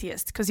an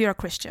atheist, because you're a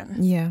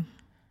Christian. Yeah.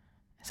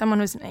 Someone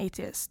who's an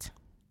atheist.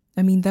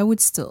 I mean, I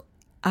would still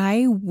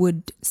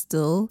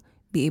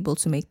be able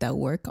to make that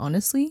work,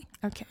 honestly.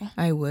 Okay.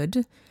 I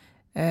would.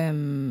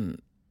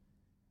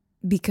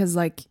 Because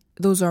like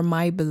those are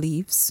my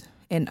beliefs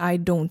and I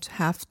don't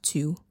have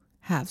to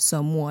have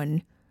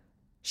someone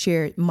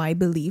share my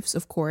beliefs.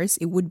 Of course,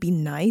 it would be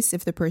nice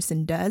if the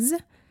person does.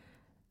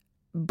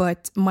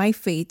 But my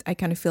faith, I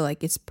kind of feel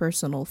like it's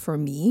personal for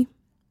me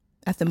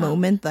at the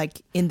moment,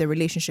 like in the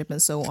relationship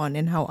and so on,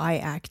 and how I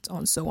act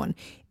on so on.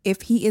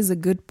 If he is a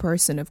good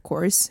person, of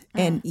course,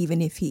 and even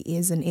if he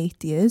is an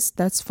atheist,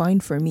 that's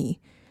fine for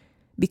me.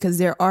 Because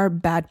there are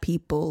bad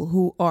people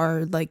who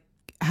are like,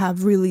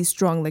 have really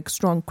strong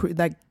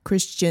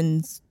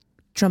Christians,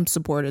 Trump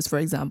supporters, for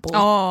example.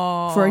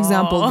 Oh. For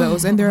example,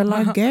 those. And they're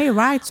like, gay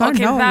rights are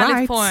okay, no valid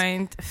rights.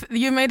 point.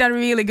 You made a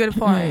really good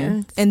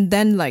point. And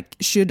then like,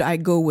 should I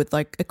go with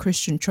like a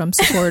Christian Trump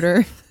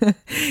supporter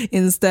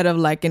instead of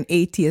like an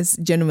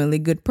atheist, genuinely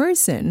good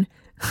person?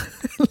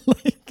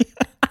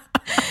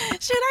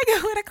 Should I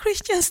go with a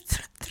Christian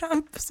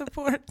Trump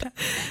supporter?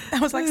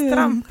 That was like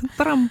Trump.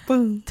 Trump.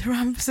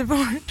 Trump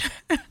supporter.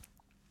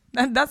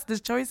 That's the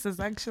choices,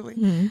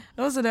 actually.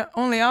 Those are the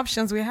only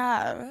options we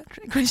have.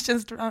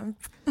 Christians, Trump.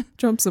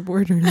 Trump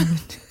supporter.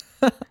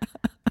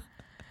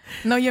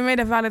 No, you made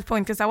a valid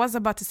point, because I was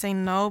about to say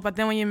no, but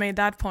then when you made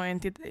that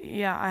point,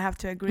 I have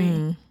to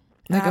agree.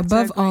 Like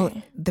above all,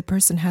 the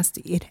person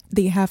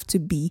they have to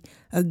be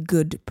a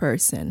good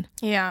person.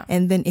 Yeah.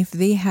 And then if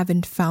they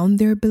haven't found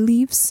their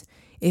beliefs,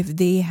 if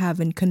they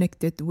haven't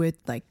connected with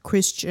like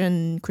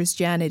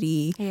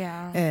Christianity,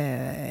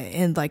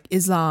 and like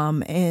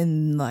Islam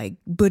and like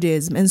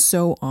Buddhism and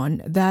so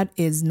on, that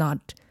is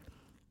not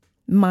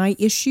my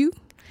issue.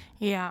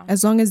 Yeah.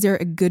 As long as they're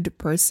a good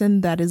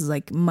person, that is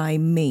like my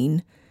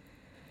main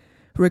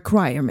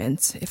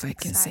requirement, if I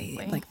can say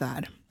it like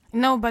that.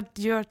 No, but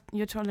you're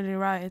totally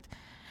right.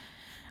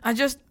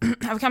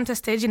 I've come to a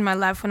stage in my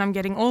life when I'm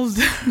getting old.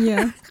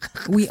 Yeah,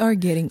 we are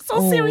getting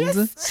so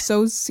serious.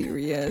 So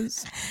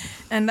serious.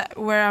 And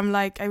where I'm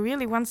like, I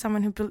really want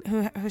someone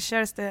who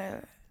shares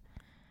the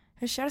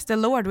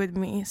Lord with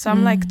me. So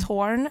I'm like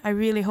torn. I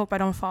really hope I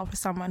don't fall for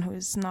someone who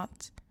is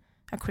not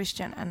a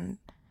Christian, and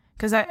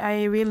because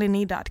I really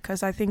need that,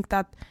 because I think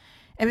that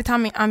every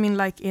time I'm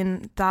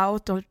in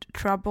doubt or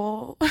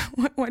trouble,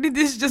 why did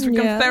this just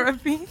become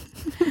therapy?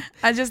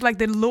 I just like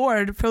the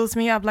Lord pulls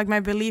me up, like my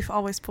belief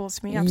always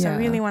pulls me up. So I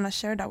really want to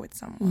share that with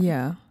someone.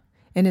 Yeah.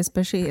 And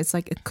especially it's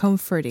like a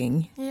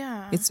comforting.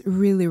 Yeah. It's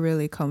really,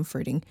 really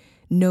comforting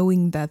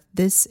knowing that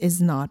this is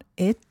not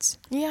it.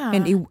 Yeah.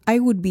 And I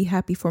would be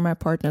happy for my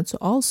partner to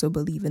also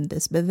believe in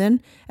this. But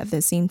then at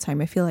the same time,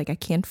 I feel like I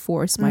can't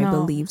force my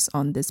beliefs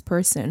on this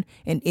person.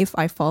 And if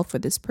I fall for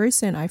this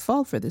person, I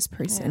fall for this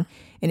person. Yeah.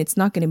 And it's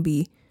not going to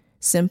be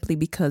simply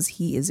because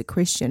he is a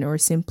Christian or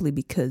simply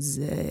because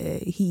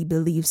he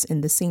believes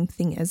in the same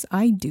thing as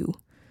I do.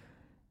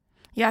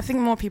 Yeah, I think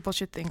more people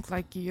should think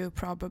like you,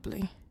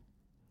 probably.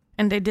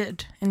 And they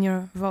did in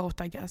your vote,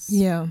 I guess.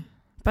 Yeah.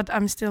 But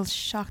I'm still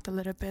shocked a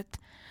little bit.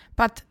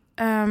 But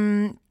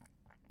I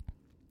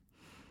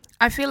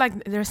feel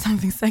like there's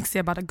something sexy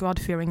about a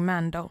God-fearing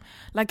man, though.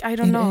 Like, I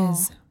don't know.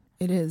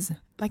 It is.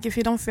 Like, if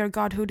you don't fear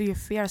God, who do you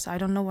fear? So I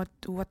don't know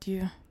what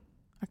you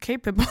are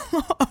capable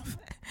of.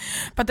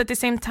 But at the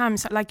same time,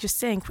 so like you're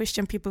saying,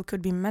 Christian people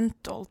could be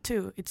mental,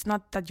 too. It's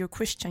not that you're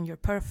Christian, you're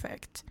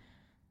perfect.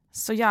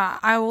 So, yeah,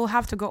 I will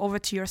have to go over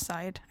to your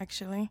side,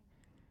 actually.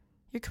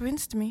 You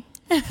convinced me.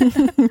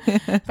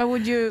 But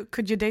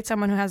could you date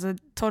someone who has a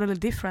totally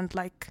different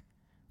like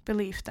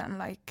belief than,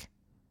 like,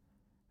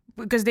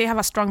 because they have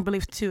a strong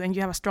belief too, and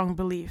you have a strong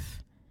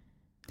belief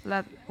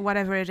that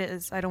whatever it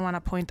is, I don't want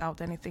to point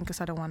out anything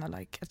because I don't want to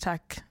like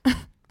attack people.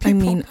 I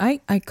mean,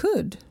 I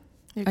could.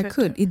 I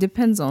could. It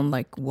depends on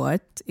like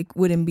what. It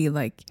wouldn't be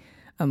like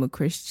I'm a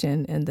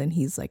Christian and then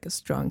he's like a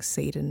strong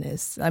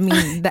Satanist. I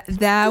mean,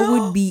 that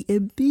would be a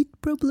bit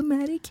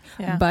problematic.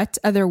 Yeah. But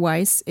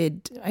otherwise,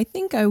 I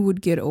think I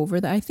would get over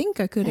that. I think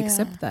I could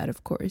accept that,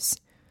 of course.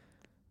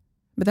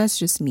 But that's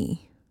just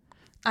me.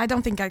 I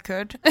don't think I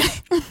could.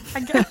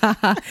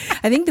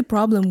 I think the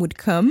problem would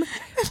come,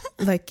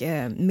 like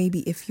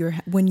maybe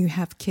when you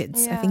have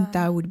kids. Yeah. I think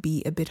that would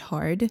be a bit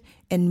hard,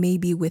 and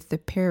maybe with the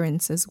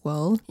parents as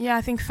well. Yeah,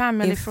 I think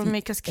family for me,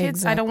 because kids,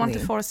 exactly. I don't want to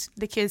force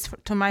the kids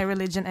to my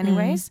religion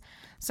anyways.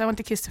 So I want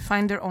the kids to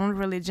find their own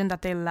religion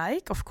that they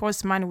like. Of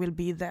course, mine will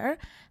be there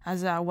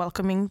as a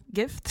welcoming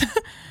gift.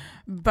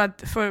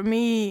 But for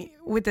me,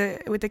 with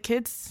the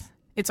kids,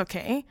 it's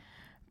okay.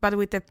 But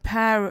with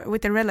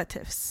the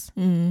relatives.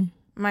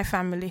 My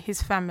family,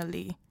 his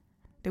family,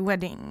 the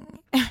wedding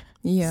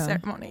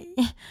ceremony,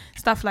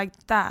 stuff like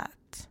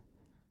that.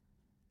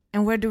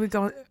 And where do we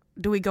go?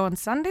 Do we go on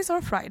Sundays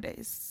or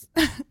Fridays?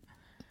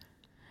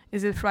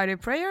 Is it Friday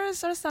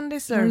prayers or Sunday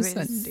service?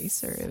 Or Sunday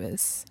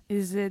service.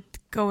 Is it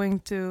going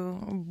to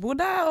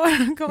Buddha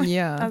or going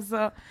as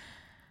a...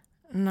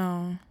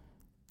 No.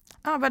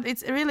 Oh, but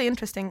it's really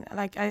interesting.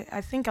 Like,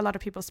 I think a lot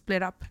of people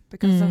split up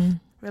because of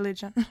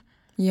religion.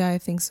 Yeah, I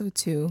think so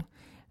too.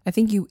 I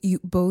think you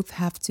both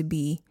have to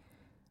be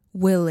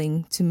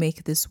willing to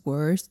make this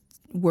work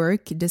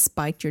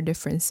despite your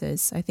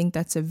differences. I think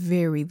that's a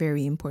very,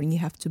 very important. You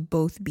have to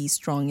both be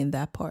strong in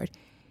that part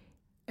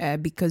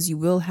because you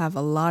will have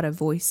a lot of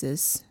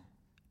voices,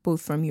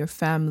 both from your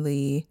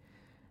family,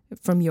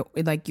 from your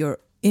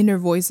inner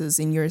voices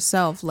in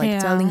yourself, like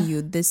telling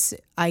you this,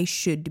 I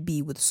should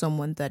be with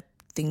someone that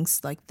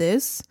thinks like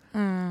this.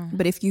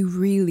 But if you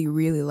really,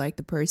 really like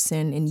the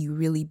person and you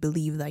really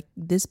believe like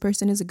this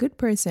person is a good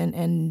person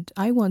and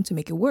I want to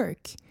make it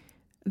work,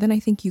 then I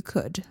think you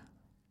could.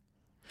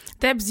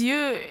 Debs,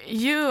 you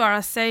are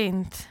a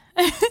saint.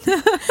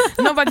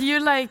 No, but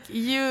you're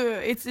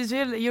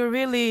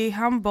really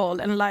humble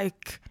and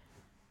like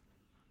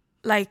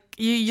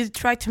you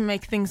try to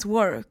make things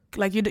work.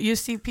 Like you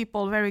see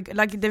people very good.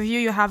 Like the view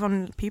you have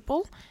on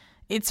people,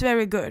 it's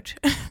very good.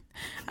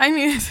 I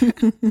mean,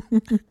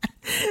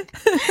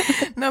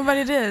 no, but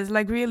it is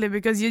like really,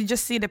 because you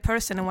just see the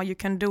person and what you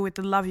can do with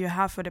the love you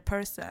have for the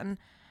person,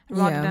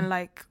 rather than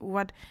like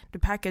what the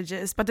package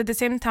is. But at the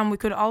same time, we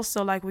could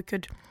also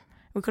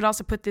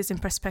put this in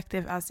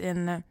perspective, as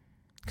in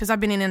because I've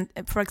been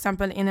for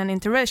example, in an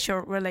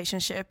interracial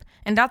relationship,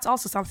 and that's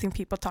also something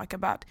people talk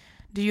about.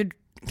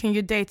 Can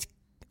you date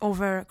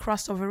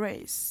crossover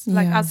race,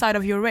 like outside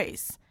of your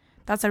race?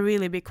 That's a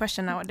really big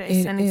question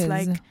nowadays, it's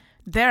like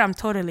there I'm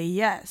totally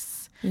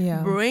yes.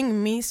 Yeah.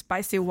 Bring me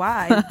spicy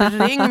wine,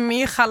 bring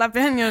me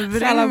jalapeno,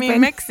 bring me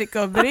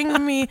Mexico,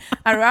 bring me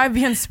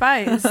Arabian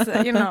spice,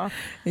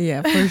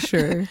 Yeah, for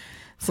sure.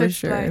 For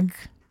sure.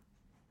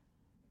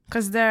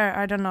 Because there,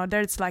 I don't know,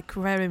 there it's like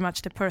very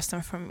much the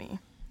person for me.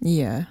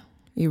 Yeah,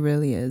 it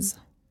really is.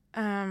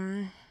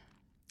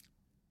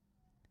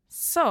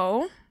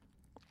 So,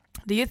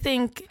 do you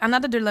think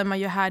another dilemma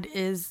you had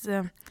is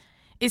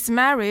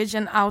marriage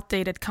an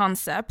outdated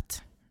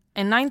concept?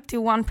 And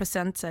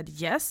 91% said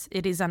yes,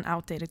 it is an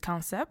outdated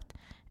concept.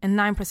 And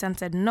 9%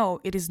 said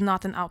no, it is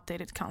not an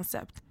outdated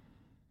concept.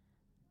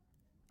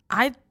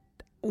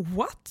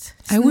 What?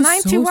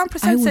 91%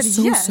 said yes. I was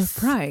so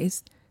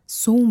surprised.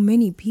 So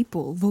many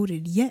people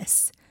voted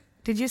yes.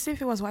 Did you see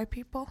if it was white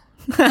people?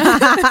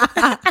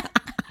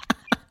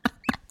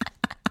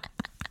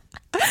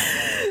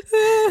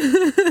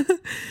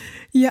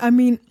 Yeah, I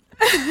mean,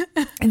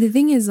 and the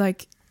thing is,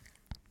 like,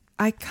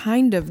 I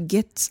kind of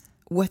get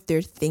what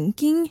they're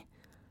thinking.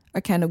 I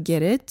kind of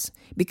get it,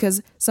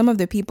 because some of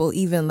the people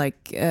even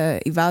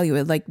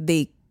evaluate, like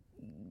they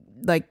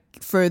like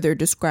further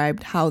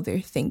described how they're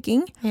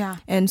thinking. Yeah.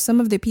 And some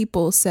of the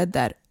people said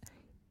that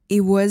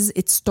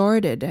it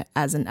started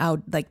as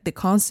the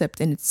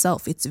concept in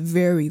itself, it's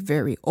very,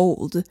 very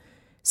old.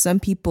 Some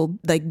people,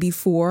 like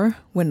before,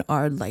 when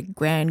our like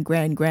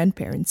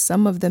grandparents,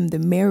 some of them, they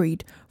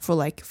married for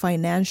like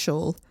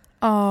financial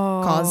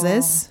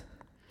causes,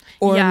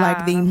 or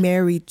like they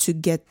married to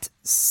get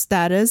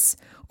status,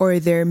 or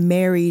they're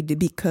married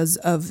because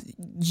of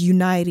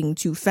uniting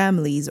two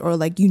families, or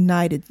like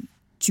united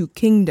two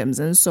kingdoms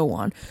and so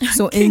on.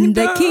 So in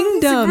the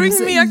kingdoms,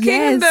 bring me a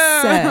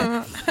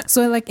kingdom.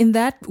 So like in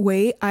that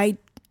way, I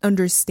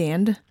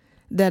understand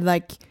that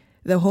like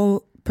the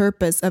whole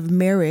purpose of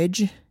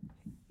marriage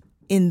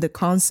in the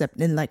concept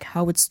and like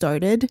how it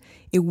started,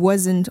 it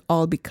wasn't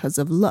all because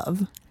of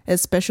love,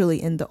 especially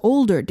in the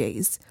older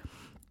days.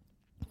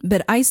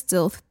 But I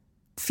still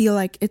feel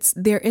like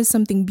there is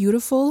something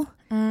beautiful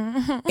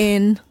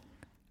in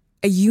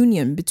a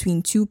union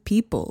between two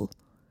people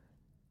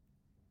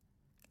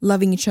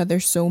loving each other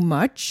so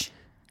much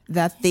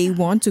that they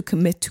want to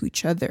commit to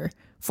each other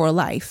for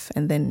life.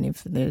 And then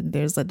if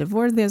there's a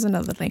divorce, there's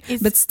another thing.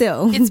 But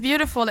still, it's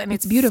beautiful, and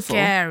it's beautiful.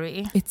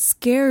 Scary. It's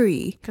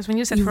scary. Because when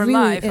you said for really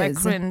life, I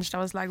cringed. I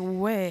was like,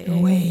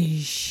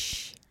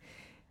 wait.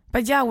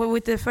 But yeah,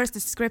 with the first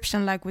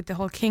description, like with the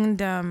whole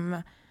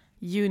kingdom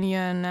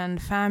union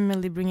and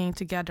family bringing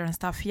together and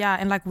stuff, yeah.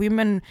 And like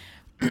women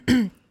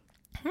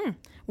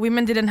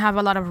didn't have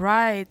a lot of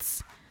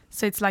rights.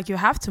 So it's like you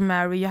have to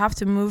marry, you have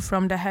to move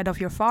from the head of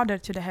your father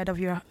to the head of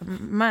your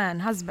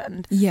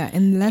husband. Yeah,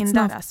 and let's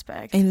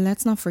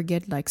not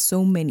forget, like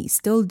so many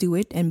still do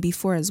it, and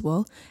before as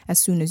well, as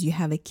soon as you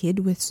have a kid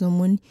with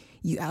someone,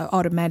 you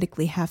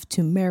automatically have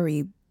to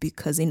marry,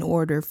 because in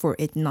order for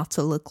it not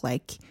to look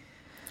like,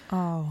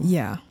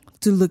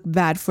 to look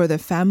bad for the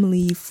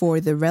family,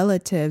 for the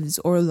relatives,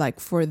 or like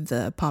for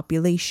the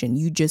population,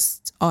 you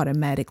just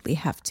automatically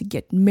have to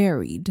get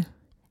married.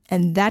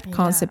 And that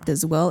concept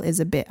as well is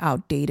a bit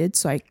outdated,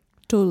 so I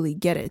totally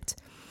get it.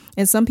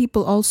 And some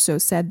people also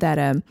said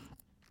that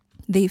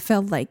they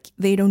felt like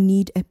they don't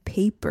need a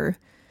paper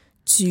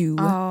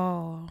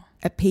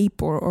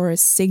or a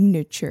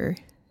signature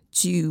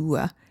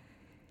to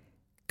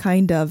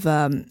kind of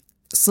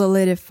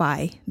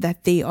solidify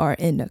that they are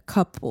in a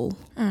couple,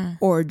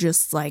 or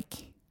just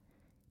like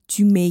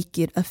to make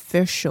it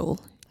official.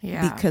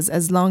 Yeah. Because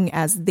as long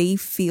as they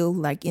feel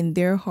like in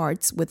their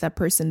hearts with that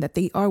person that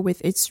they are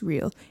with, it's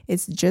real.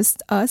 It's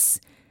just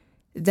us,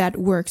 that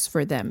works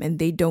for them. And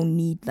they don't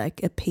need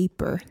like a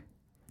paper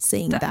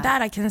saying that.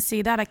 That I can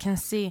see.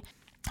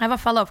 I have a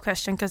follow-up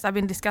question, because I've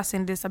been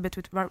discussing this a bit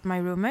with my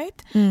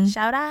roommate.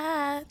 Shout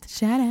out.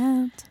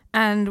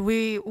 And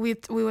we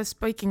were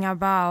speaking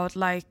about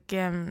like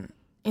in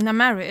a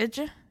marriage,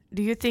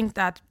 do you think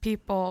that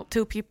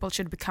two people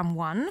should become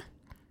one?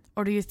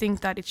 Or do you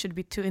think that it should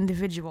be two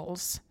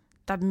individuals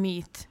that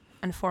meet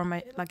and form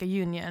a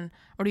union?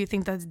 Or do you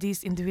think that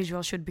these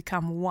individuals should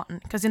become one?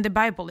 Because in the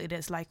Bible, it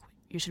is like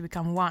you should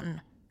become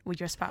one with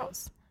your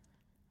spouse.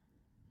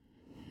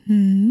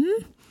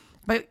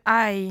 But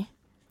I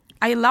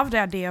love the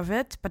idea of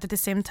it, but at the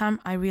same time,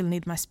 I really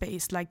need my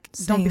space. Like,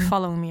 don't be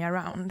following me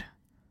around.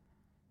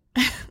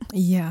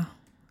 Yeah.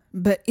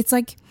 But it's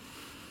like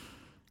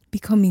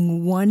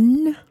becoming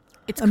one.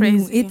 It's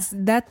crazy.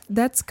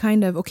 That's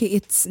kind of okay.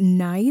 It's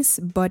nice,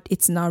 but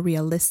it's not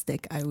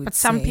realistic, I would say. But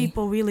some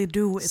people really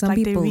do. It's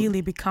like they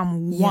really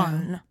become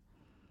one,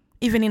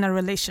 even in a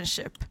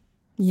relationship.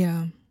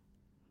 Yeah.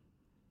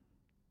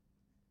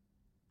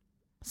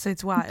 So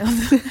it's wild.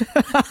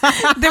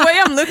 The way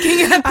I'm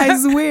looking at I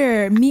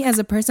swear, me as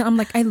a person, I'm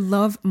like, I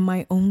love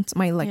my own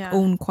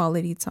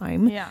quality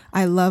time. Yeah.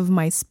 I love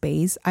my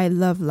space. I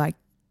love like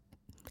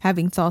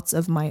having thoughts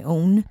of my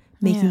own.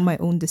 making Yeah. my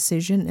own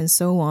decision and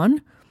so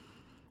on.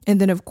 And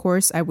then of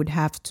course I would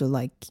have to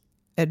like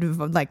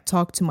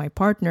talk to my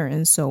partner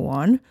and so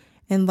on,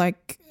 and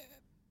like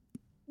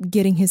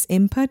getting his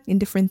input in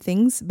different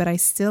things, but I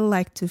still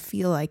like to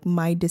feel like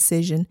my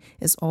decision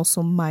is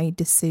also my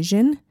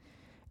decision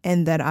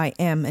and that I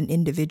am an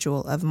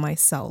individual of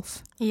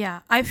myself.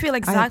 Yeah, I feel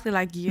exactly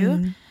like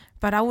you,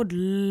 but I don't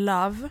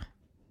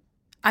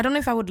know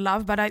if I would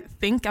love, but I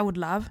think I would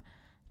love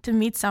to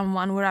meet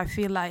someone where I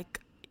feel like,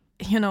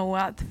 you know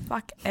what,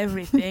 fuck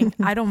everything.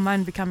 I don't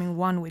mind becoming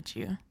one with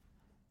you.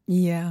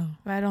 Yeah.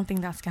 But I don't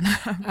think that's gonna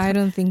happen. I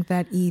don't think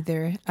that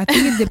either. I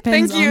think it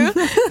depends Thank you. on...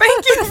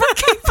 Thank you for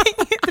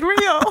keeping it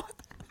real.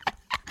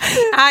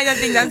 I don't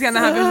think that's gonna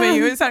happen for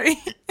you. Sorry.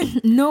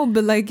 No,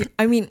 but like,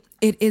 I mean,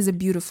 it is a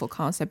beautiful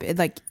concept.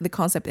 Like the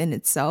concept in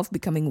itself,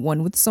 becoming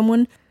one with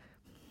someone.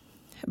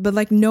 But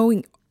like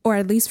knowing, or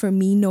at least for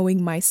me,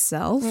 knowing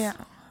myself, Yeah.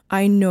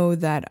 I know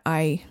that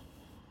I'm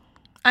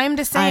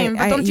the same,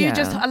 but don't you yeah.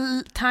 just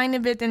a tiny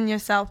bit in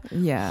yourself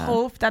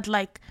hope that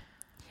like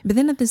But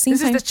then at the same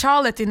this time... is the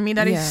Charlotte in me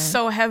that is Yeah.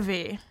 so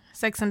heavy,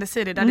 Sex and the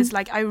City, that is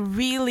like, I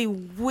really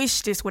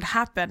wish this would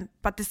happen,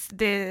 but the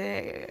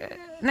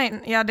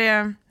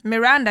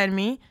Miranda in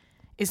me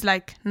is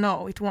like,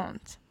 no, it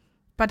won't.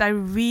 But I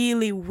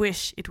really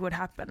wish it would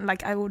happen.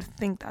 Like, I would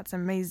think that's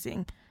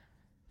amazing,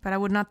 but I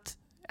would not,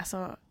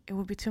 so it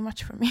would be too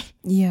much for me.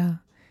 Yeah.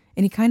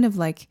 And it kind of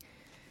like,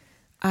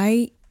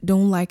 I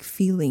don't like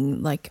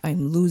feeling like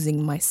I'm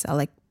losing myself,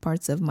 like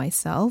parts of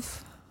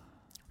myself.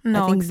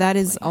 No, I think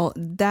exactly.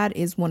 that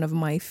is one of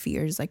my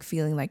fears, like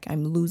feeling like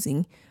I'm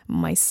losing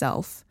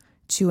myself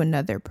to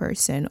another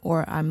person,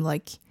 or I'm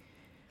like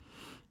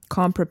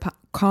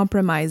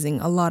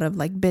compromising a lot of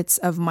like bits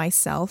of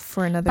myself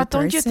for another person. But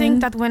don't you think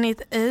that when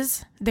it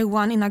is the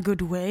one in a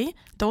good way,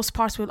 those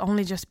parts will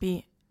only just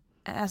be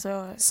as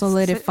a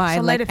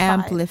solidified, like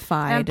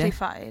amplified.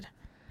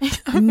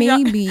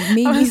 Maybe.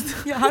 I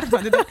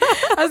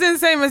was the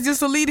same as just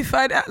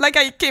solidified, like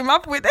I came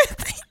up with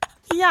it.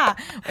 Yeah,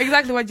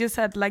 exactly what you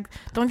said. Like,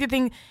 don't you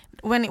think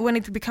when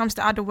it becomes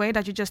the other way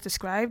that you just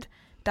described,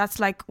 that's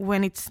like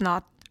when it's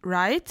not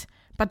right,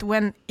 but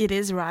when it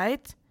is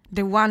right,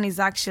 the one is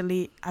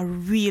actually a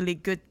really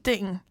good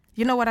thing.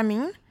 You know what I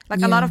mean?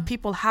 Like, a lot of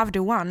people have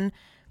the one,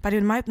 but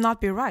it might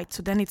not be right.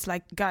 So then it's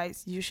like,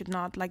 guys, you should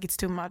not, like, it's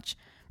too much.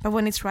 But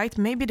when it's right,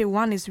 maybe the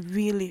one is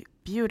really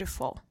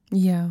beautiful.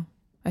 Yeah,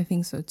 I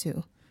think so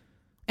too.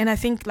 And I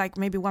think like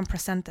maybe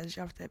 1%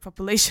 of the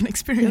population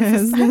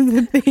experiences. Yes, that's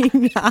the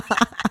thing.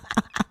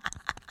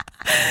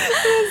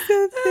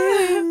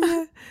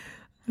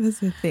 That's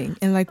the thing.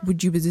 And like,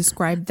 would you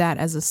describe that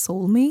as a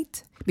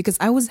soulmate? Because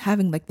I was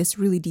having like this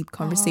really deep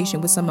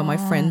conversation with some of my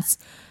friends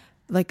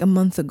like a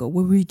month ago,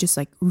 where we just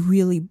like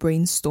really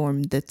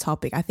brainstormed the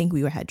topic. I think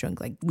we had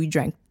drunk, like we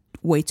drank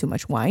way too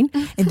much wine.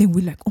 And then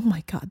we're like, oh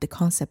my God, the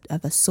concept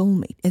of a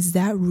soulmate. Is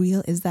that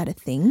real? Is that a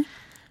thing?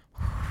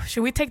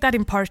 Should we take that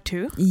in part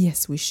 2?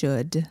 Yes, we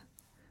should.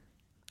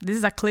 This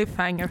is a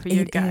cliffhanger for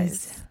you guys.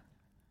 Is.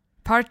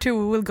 Part 2,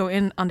 we will go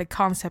in on the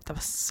concept of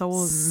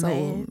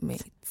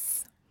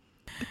soulmates.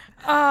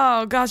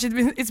 Oh gosh,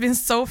 it's been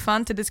so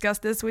fun to discuss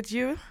this with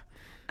you.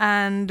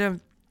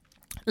 And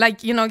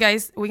like, you know,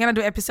 guys, we're gonna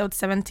do episode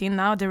 17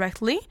 now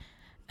directly.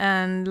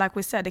 And like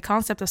we said, the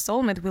concept of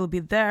soulmate will be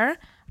there,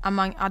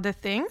 among other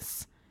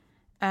things.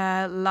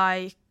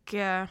 We're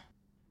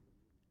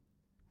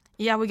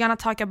gonna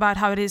talk about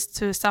how it is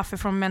to suffer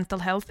from mental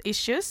health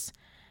issues,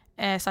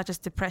 such as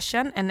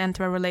depression, and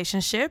enter a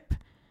relationship.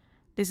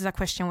 This is a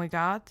question we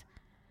got.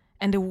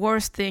 And the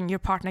worst thing your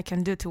partner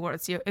can do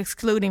towards you,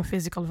 excluding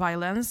physical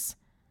violence.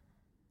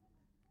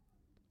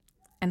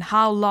 And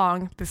how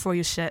long before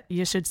you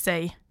should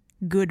say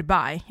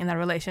goodbye in a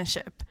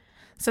relationship.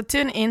 So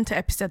tune in to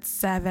episode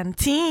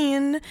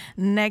 17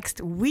 next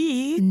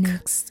week.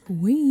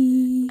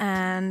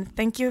 And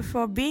thank you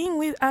for being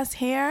with us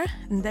here,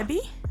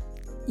 Debbie.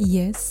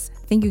 Yes,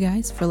 thank you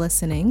guys for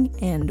listening,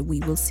 and we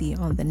will see you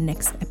on the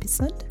next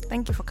episode.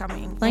 Thank you for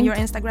coming. And your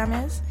Instagram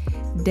is?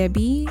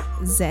 Debbie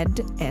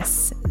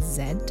ZSZ.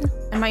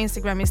 And my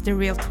Instagram is The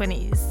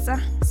Real20s.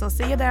 So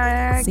see you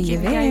there. See you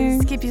there.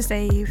 Guys, keep you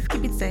safe.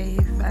 Keep it safe.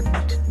 And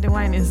the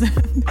wine is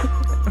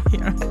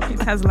here.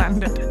 It has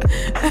landed.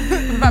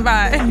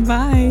 Bye-bye.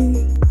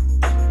 Bye.